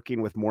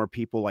networking with more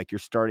people? Like you're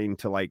starting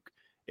to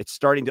it's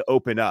starting to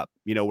open up,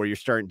 where you're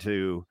starting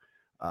to,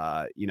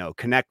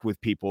 connect with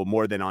people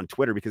more than on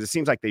Twitter, because it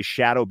seems like they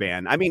shadow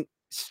ban. I mean,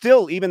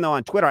 still, even though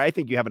on Twitter, I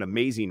think you have an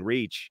amazing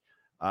reach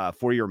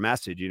for your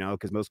message,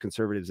 because most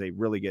conservatives, they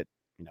really get,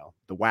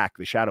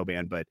 the shadow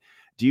ban. But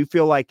do you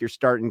feel like you're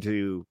starting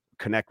to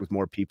connect with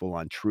more people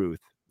on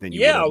Truth than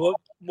you? Yeah, well,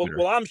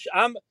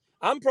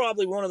 I'm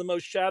probably one of the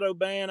most shadow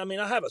banned. I mean,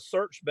 I have a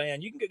search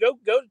ban. You can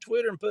go to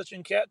Twitter and put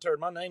in cat turd.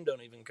 My name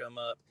don't even come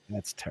up.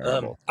 That's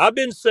terrible. I've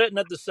been sitting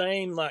at the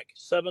same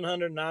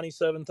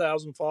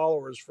 797,000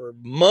 followers for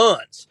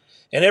months,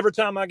 and every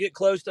time I get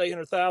close to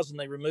 800,000,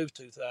 they remove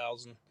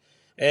 2,000.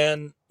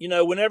 And, you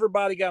know, when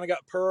everybody kind of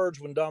got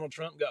purged, when Donald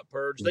Trump got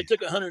purged, they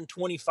took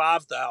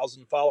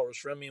 125,000 followers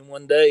from me in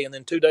one day. And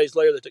then 2 days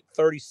later, they took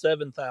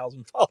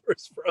 37,000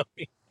 followers from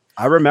me.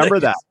 I remember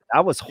that.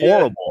 That was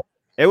horrible.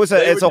 Yeah. It's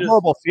a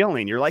horrible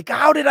feeling. You're like,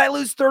 how did I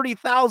lose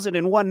 30,000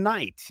 in one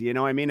night? You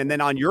know what I mean? And then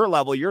on your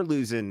level, you're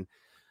losing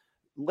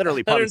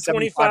literally probably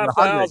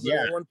 125,000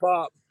 in one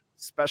pop.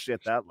 Especially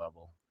at that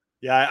level.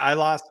 Yeah, I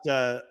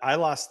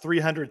lost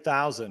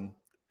 300,000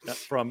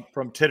 from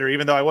Twitter,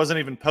 even though I wasn't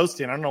even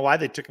posting. I don't know why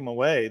they took them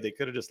away. They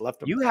could have just left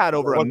them. You had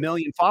over 1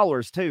 million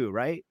followers too,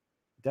 right?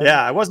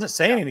 Yeah, I wasn't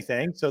saying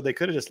anything, so they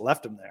could have just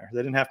left them there. They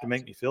didn't have to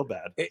make me feel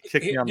bad.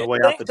 Kick me on the way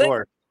out the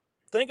door.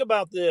 Think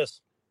about this.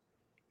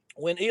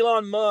 When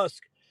Elon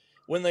Musk,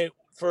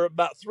 for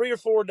about 3 or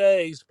 4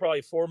 days,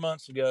 probably 4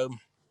 months ago,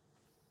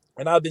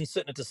 and I've been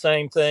sitting at the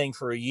same thing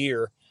for a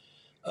year.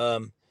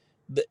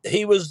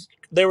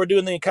 They were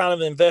doing the kind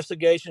of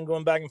investigation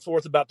going back and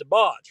forth about the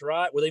bots,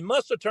 right? Well, they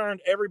must have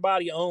turned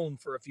everybody on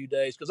for a few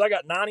days because I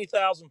got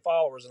 90,000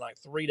 followers in like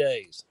 3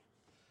 days.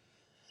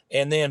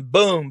 And then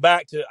boom,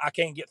 back to I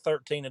can't get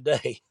 13 a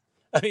day.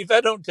 I mean, if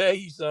I don't tell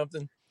you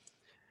something,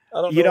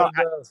 I don't know what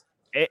it does.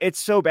 It's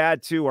so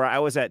bad too, where I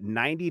was at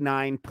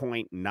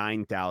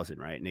 99.9 thousand,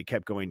 right? And it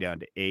kept going down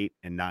to 8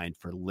 and 9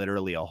 for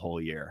literally a whole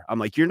year. I'm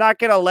like, you're not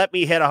going to let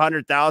me hit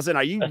 100,000.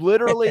 Are you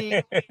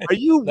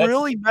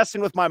really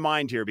messing with my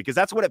mind here? Because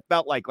that's what it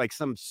felt like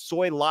some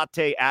soy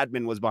latte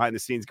admin was behind the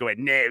scenes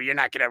going, no, you're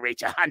not going to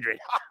reach 100.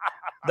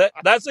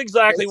 That's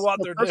exactly what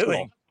they're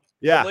doing.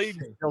 Yeah. Believe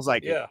me. Feels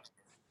like it.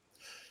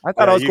 I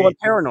thought I was going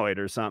paranoid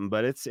or something,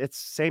 but it's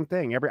same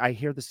thing. I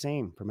hear the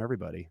same from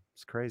everybody.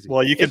 It's crazy.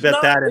 Well, you could bet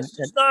that.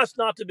 It's nice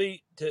not to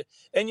be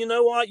and you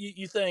know what?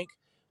 You think,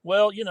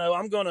 well, you know,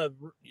 I'm going to,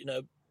 you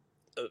know,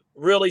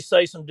 really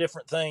say some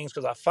different things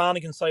because I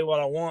finally can say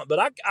what I want. But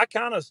I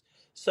kind of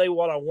say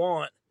what I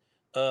want.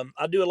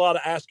 I do a lot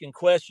of asking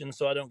questions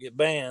so I don't get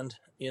banned,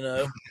 you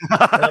know.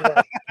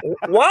 Like,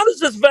 why does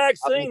this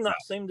vaccine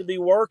not seem to be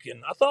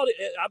working?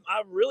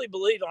 I really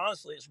believe,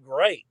 honestly, it's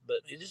great, but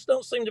it just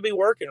don't seem to be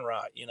working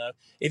right, you know.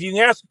 If you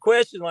can ask a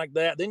question like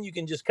that, then you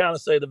can just kind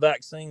of say the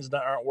vaccines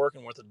aren't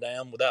working worth a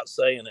damn without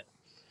saying it.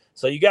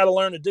 So you got to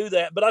learn to do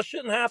that, but I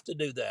shouldn't have to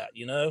do that,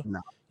 you know.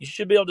 No. You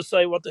should be able to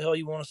say what the hell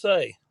you want to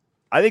say.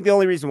 I think the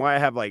only reason why I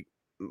have like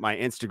my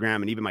Instagram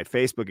and even my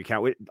Facebook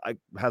account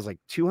has like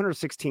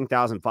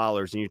 216,000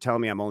 followers, and you're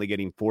telling me I'm only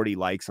getting 40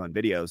 likes on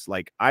videos.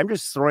 Like, I'm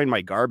just throwing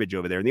my garbage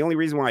over there. And the only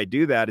reason why I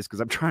do that is because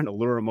I'm trying to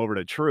lure them over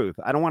to truth.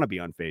 I don't want to be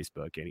on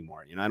Facebook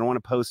anymore. You know, I don't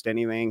want to post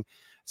anything.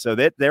 So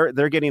that they're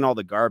getting all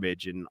the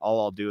garbage, and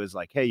all I'll do is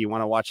like, hey, you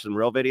want to watch some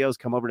real videos?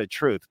 Come over to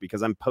truth,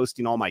 because I'm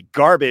posting all my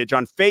garbage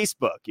on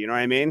Facebook. You know what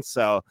I mean?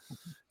 So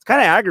it's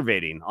kind of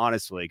aggravating,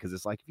 honestly, because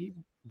it's like,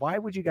 why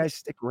would you guys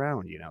stick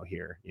around, you know,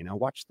 here, you know,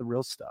 watch the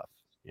real stuff.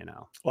 You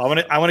know, well,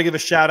 I want to give a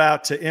shout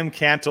out to M.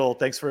 Cantle.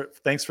 Thanks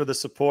for the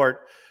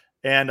support.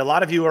 And a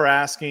lot of you are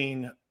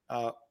asking,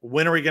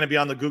 when are we going to be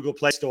on the Google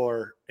Play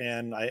Store?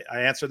 And I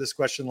answered this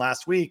question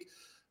last week,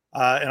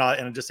 and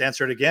I'll just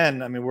answer it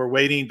again. I mean, we're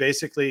waiting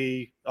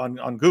basically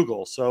on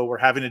Google, so we're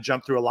having to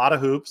jump through a lot of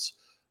hoops.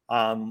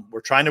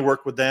 We're trying to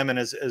work with them, and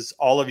as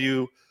all of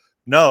you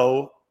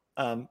know,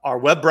 our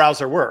web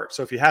browser works.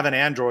 So if you have an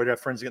Android,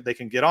 for instance, they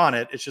can get on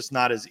it. It's just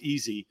not as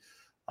easy.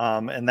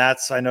 And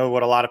I know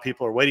what a lot of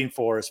people are waiting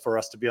for is for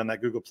us to be on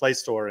that Google Play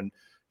Store. And,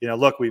 you know,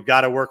 look, we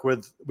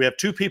have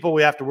 2 people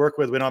we have to work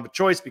with. We don't have a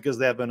choice because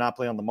they have a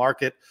monopoly on the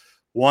market.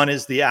 One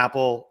is the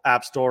Apple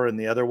App Store, and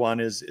the other one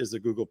is the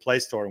Google Play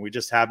Store. And we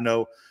just have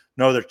no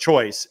other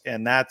choice.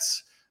 And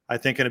that's, I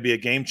think, going to be a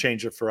game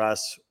changer for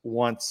us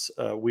once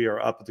we are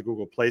up at the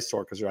Google Play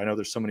Store, because I know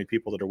there's so many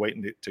people that are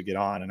waiting to get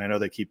on. And I know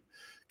they keep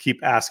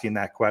asking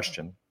that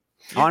question.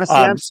 Honestly,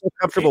 I'm so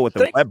comfortable with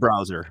the web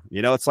browser.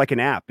 You know, it's like an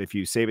app. If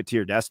you save it to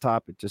your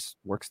desktop, it just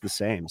works the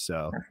same.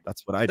 So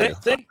that's what I do.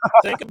 Think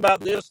about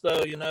this,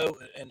 though, you know,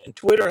 and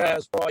Twitter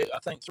has probably, I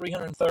think,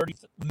 330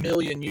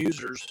 million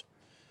users.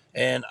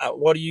 And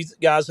what do you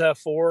guys have,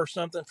 4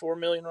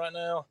 million right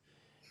now?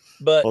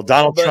 Well,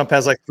 Donald Trump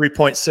has like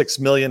 3.6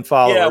 million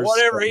followers. Yeah,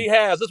 whatever he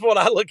has. That's what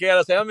I look at.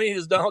 I say, how many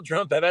does Donald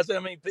Trump have? That's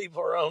how many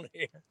people are on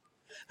here.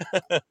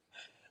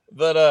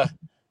 But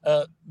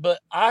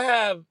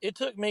it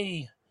took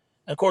me,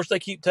 of course, they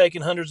keep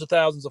taking hundreds of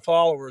thousands of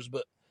followers,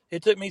 but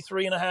it took me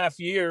 3.5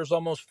 years,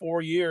 almost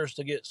 4 years,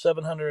 to get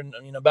 700,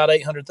 about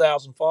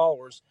 800,000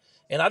 followers.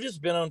 And I've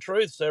just been on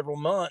Truth several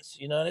months,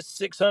 you know, and it's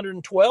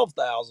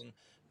 612,000.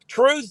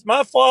 Truth,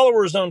 my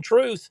followers on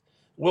Truth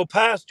will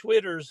pass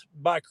Twitter's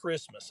by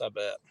Christmas, I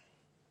bet.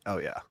 Oh,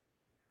 yeah.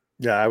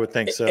 Yeah, I would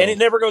think so. And it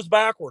never goes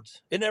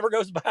backwards. It never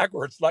goes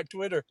backwards like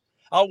Twitter.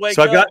 I'll wake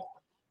up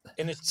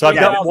and it's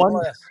 3,000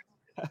 less.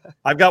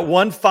 I've got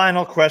one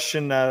final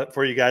question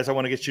for you guys. I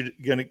want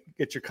to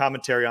get your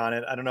commentary on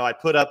it. I don't know. I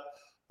put up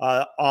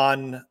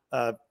on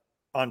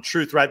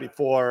Truth right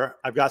before.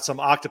 I've got some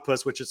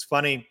octopus, which is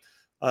funny.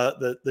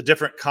 The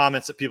different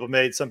comments that people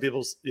made. Some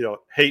people,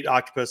 hate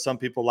octopus. Some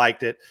people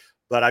liked it.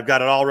 but I've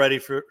got it all ready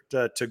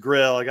to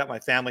grill. I got my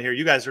family here.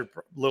 You guys are a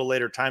little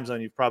later time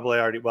zone. You've probably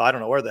already, well, I don't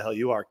know where the hell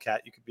you are,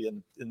 Kat. You could be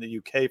in the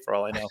UK for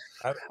all I know.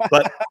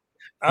 But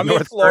I'm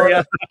in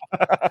Florida.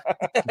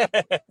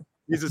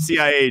 He's a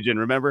CIA agent,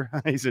 remember?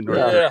 He's in North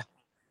Korea.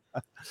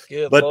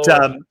 Good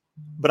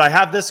but I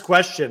have this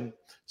question.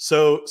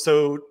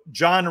 So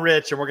John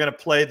Rich, and we're going to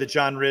play the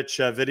John Rich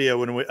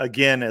video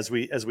as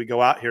we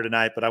go out here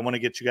tonight. But I want to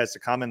get you guys to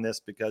comment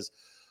this because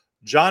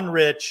John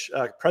Rich,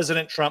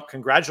 President Trump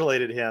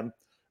congratulated him,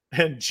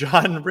 and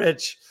John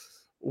Rich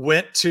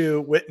went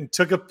and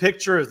took a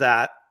picture of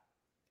that,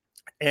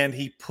 and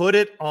he put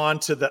it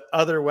onto the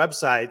other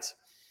websites,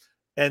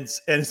 and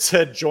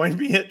said, "Join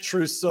me at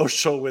Truth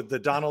Social" with the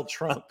Donald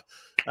Trump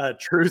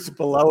truth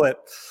below it.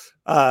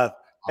 Awesome.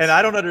 And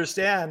I don't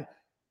understand.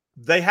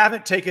 They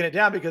haven't taken it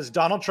down because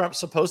Donald Trump's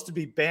supposed to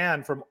be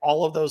banned from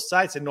all of those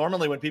sites. And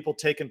normally when people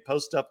take and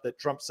post up that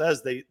Trump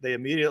says, they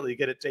immediately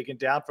get it taken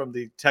down from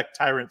the tech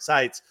tyrant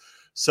sites.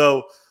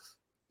 So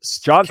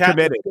John's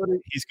committed.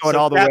 He's going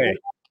all the way.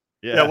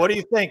 Yeah. What do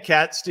you think,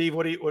 Kat, Steve?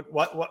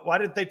 Why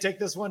did they take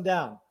this one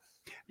down?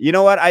 You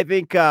know what? I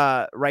think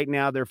right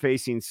now they're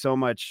facing so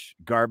much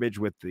garbage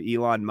with the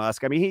Elon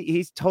Musk. I mean,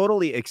 he's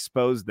totally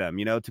exposed them,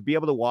 to be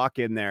able to walk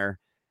in there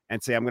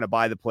and say, I'm going to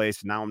buy the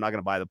place. Now I'm not going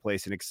to buy the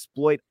place, and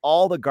exploit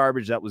all the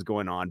garbage that was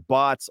going on,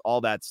 bots,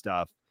 all that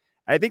stuff.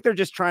 I think they're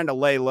just trying to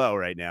lay low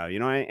right now,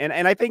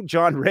 and I think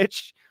John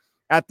Rich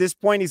at this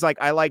point, he's like,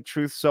 I like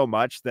truth so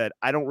much that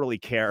I don't really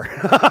care.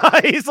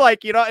 He's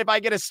like, if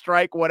I get a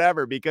strike,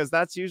 whatever, because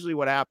that's usually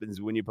what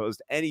happens when you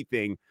post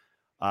anything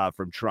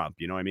from Trump,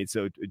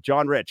 So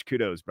John Rich,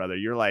 kudos, brother.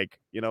 You're like,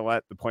 you know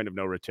what? The point of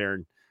no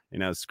return,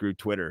 screw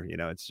Twitter.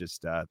 It's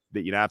just that,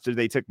 after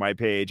they took my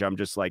page, I'm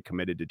just like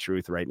committed to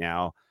truth right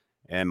now.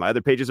 And my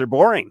other pages are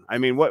boring. I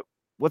mean,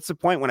 what's the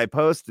point when I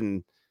post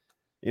and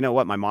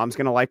my mom's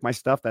going to like my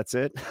stuff? That's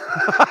it.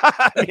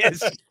 I mean,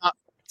 it's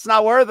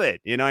not worth it.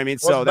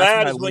 What's so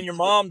bad is when your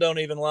mom don't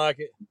even like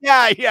it.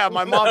 Yeah.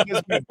 My mom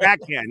gives me a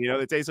backhand,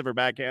 the taste of her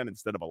backhand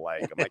instead of a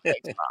like. I'm like,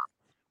 thanks,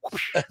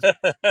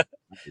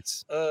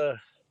 Mom.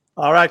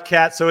 All right,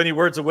 Kat. So any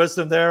words of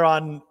wisdom there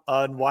on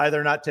why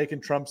they're not taking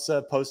Trump's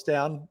post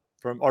down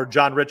or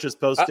John Rich's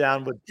post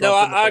down with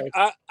Trump?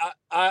 No,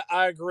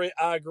 I agree.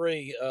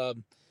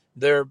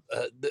 They're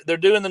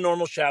doing the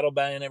normal shadow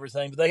ban and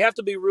everything, but they have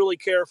to be really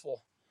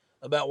careful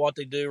about what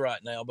they do right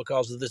now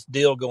because of this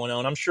deal going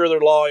on. I'm sure their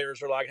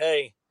lawyers are like,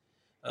 hey,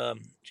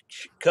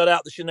 cut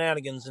out the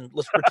shenanigans and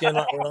let's pretend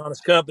like we're an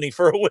honest company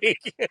for a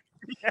week.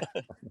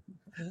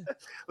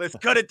 Let's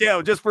cut it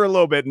down just for a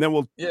little bit, and then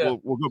we'll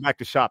go back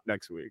to shop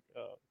next week.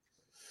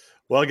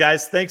 Well,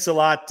 guys, thanks a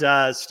lot.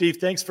 Steve,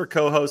 thanks for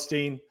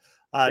co-hosting.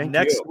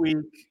 Next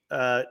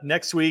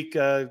week,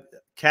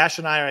 Cash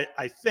and I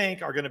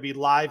think, are going to be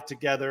live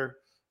together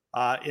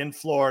in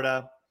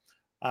Florida.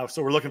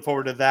 So we're looking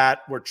forward to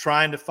that. We're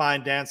trying to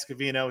find Dan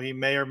Scavino. He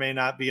may or may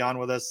not be on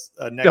with us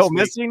next week.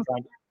 Missing?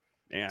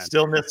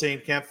 Still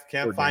missing.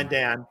 Can't find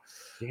Dan.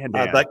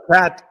 But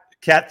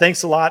Kat,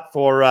 thanks a lot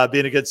for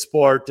being a good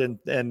sport. And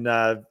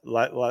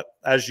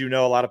as you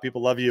know, a lot of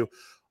people love you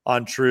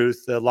on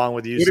Truth, along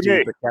with you,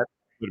 Steve. Kat,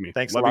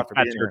 thanks a lot for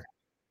being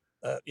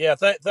here.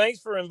 Thanks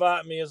for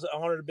inviting me. It's an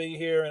honor to be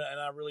here, and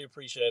I really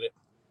appreciate it.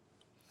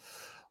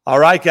 All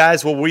right,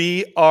 guys. Well,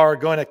 we are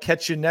going to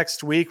catch you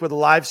next week with a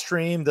live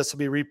stream. This will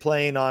be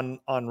replaying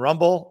on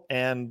Rumble,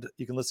 and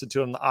you can listen to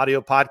it on the audio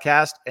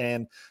podcast.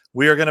 And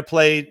we are going to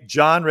play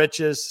John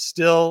Rich's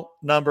still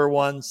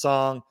 #1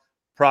 song,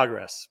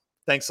 Progress.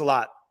 Thanks a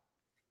lot.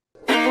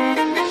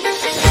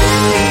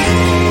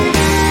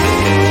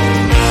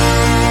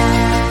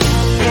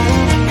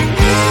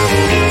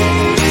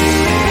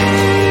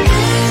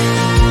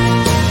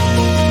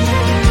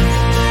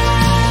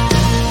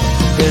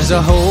 There's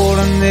a hole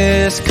in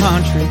this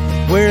country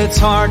where its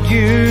heart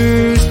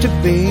used to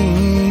be,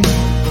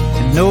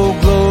 and no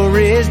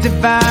glory is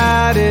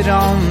divided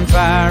on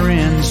fire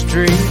in the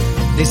street.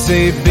 They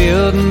say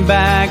building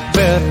back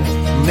better,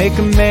 make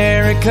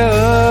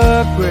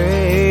America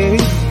great.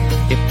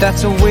 If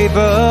that's a wave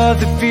of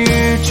the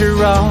future,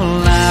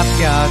 all I've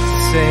got to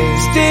say,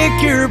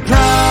 stick your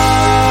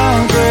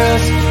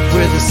progress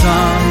where the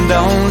sun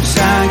don't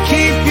shine.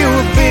 Keep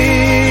your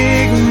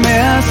big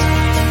mess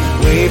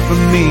away from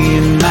me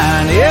and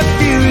mine. If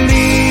you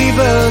leave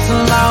us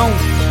alone,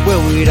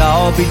 well, we'd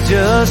all be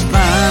just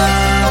fine.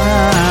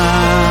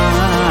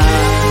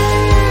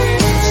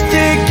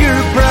 Stick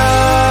your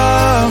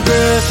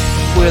progress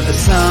where the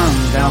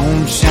sun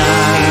don't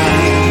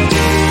shine.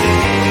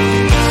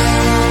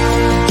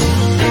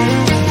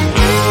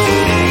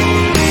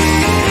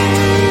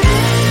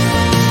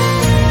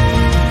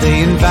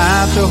 They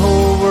invite the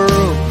whole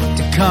world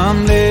to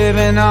come live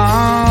in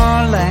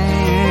our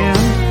land,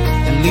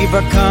 leave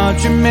our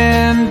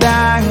countrymen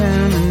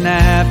dying in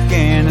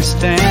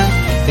Afghanistan.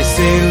 They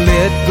say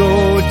let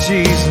go of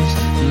Jesus,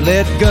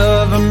 let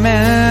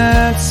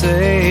government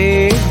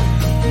say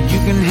you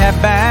can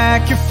have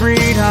back your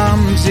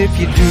freedoms if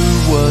you do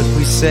what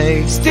we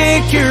say.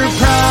 Stick your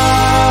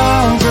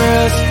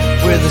progress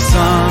where the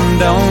sun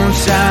don't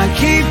shine.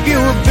 Keep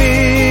your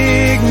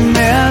big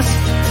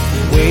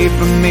away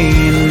from me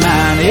and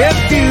mine.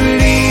 If you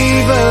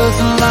leave us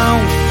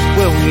alone,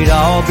 well, we'd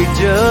all be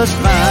just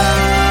fine.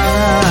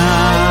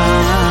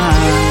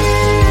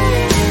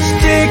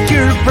 Stick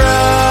your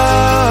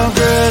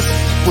progress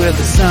where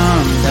the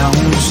sun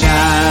don't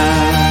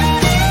shine.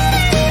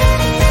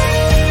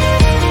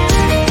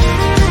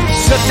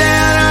 Shut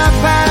down our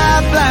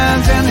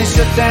pipelines and they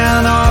shut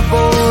down our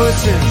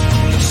voices.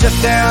 Shut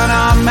down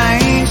our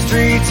main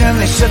streets and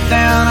they shut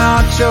down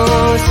our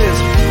choices.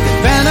 They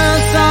bent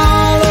us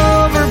all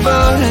over,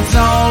 but it's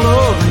all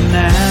over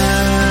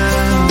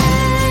now.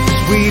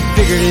 'Cause we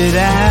figured it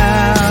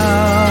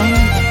out.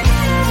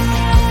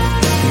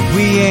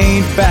 We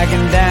ain't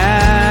backing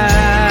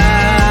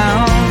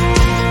down.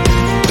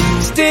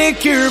 Stick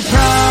your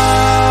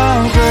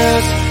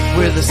progress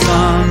where the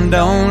sun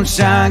don't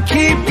shine.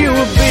 Keep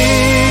your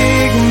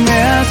big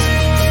mess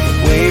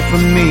away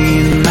from me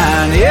and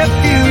mine. If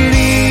you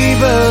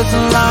leave us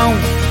alone,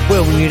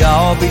 well, we'd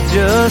all be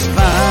just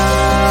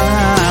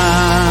fine.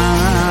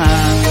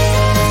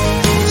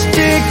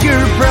 Stick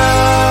your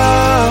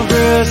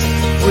progress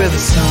where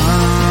the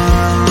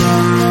sun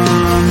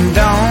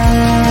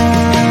don't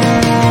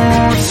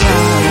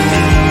shine.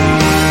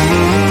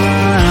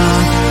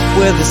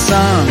 Where the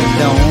sun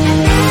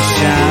don't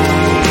shine.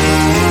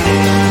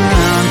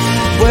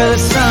 Where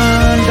the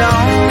sun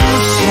don't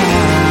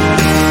shine.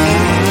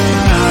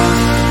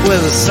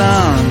 Where the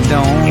sun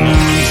don't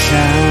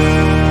shine.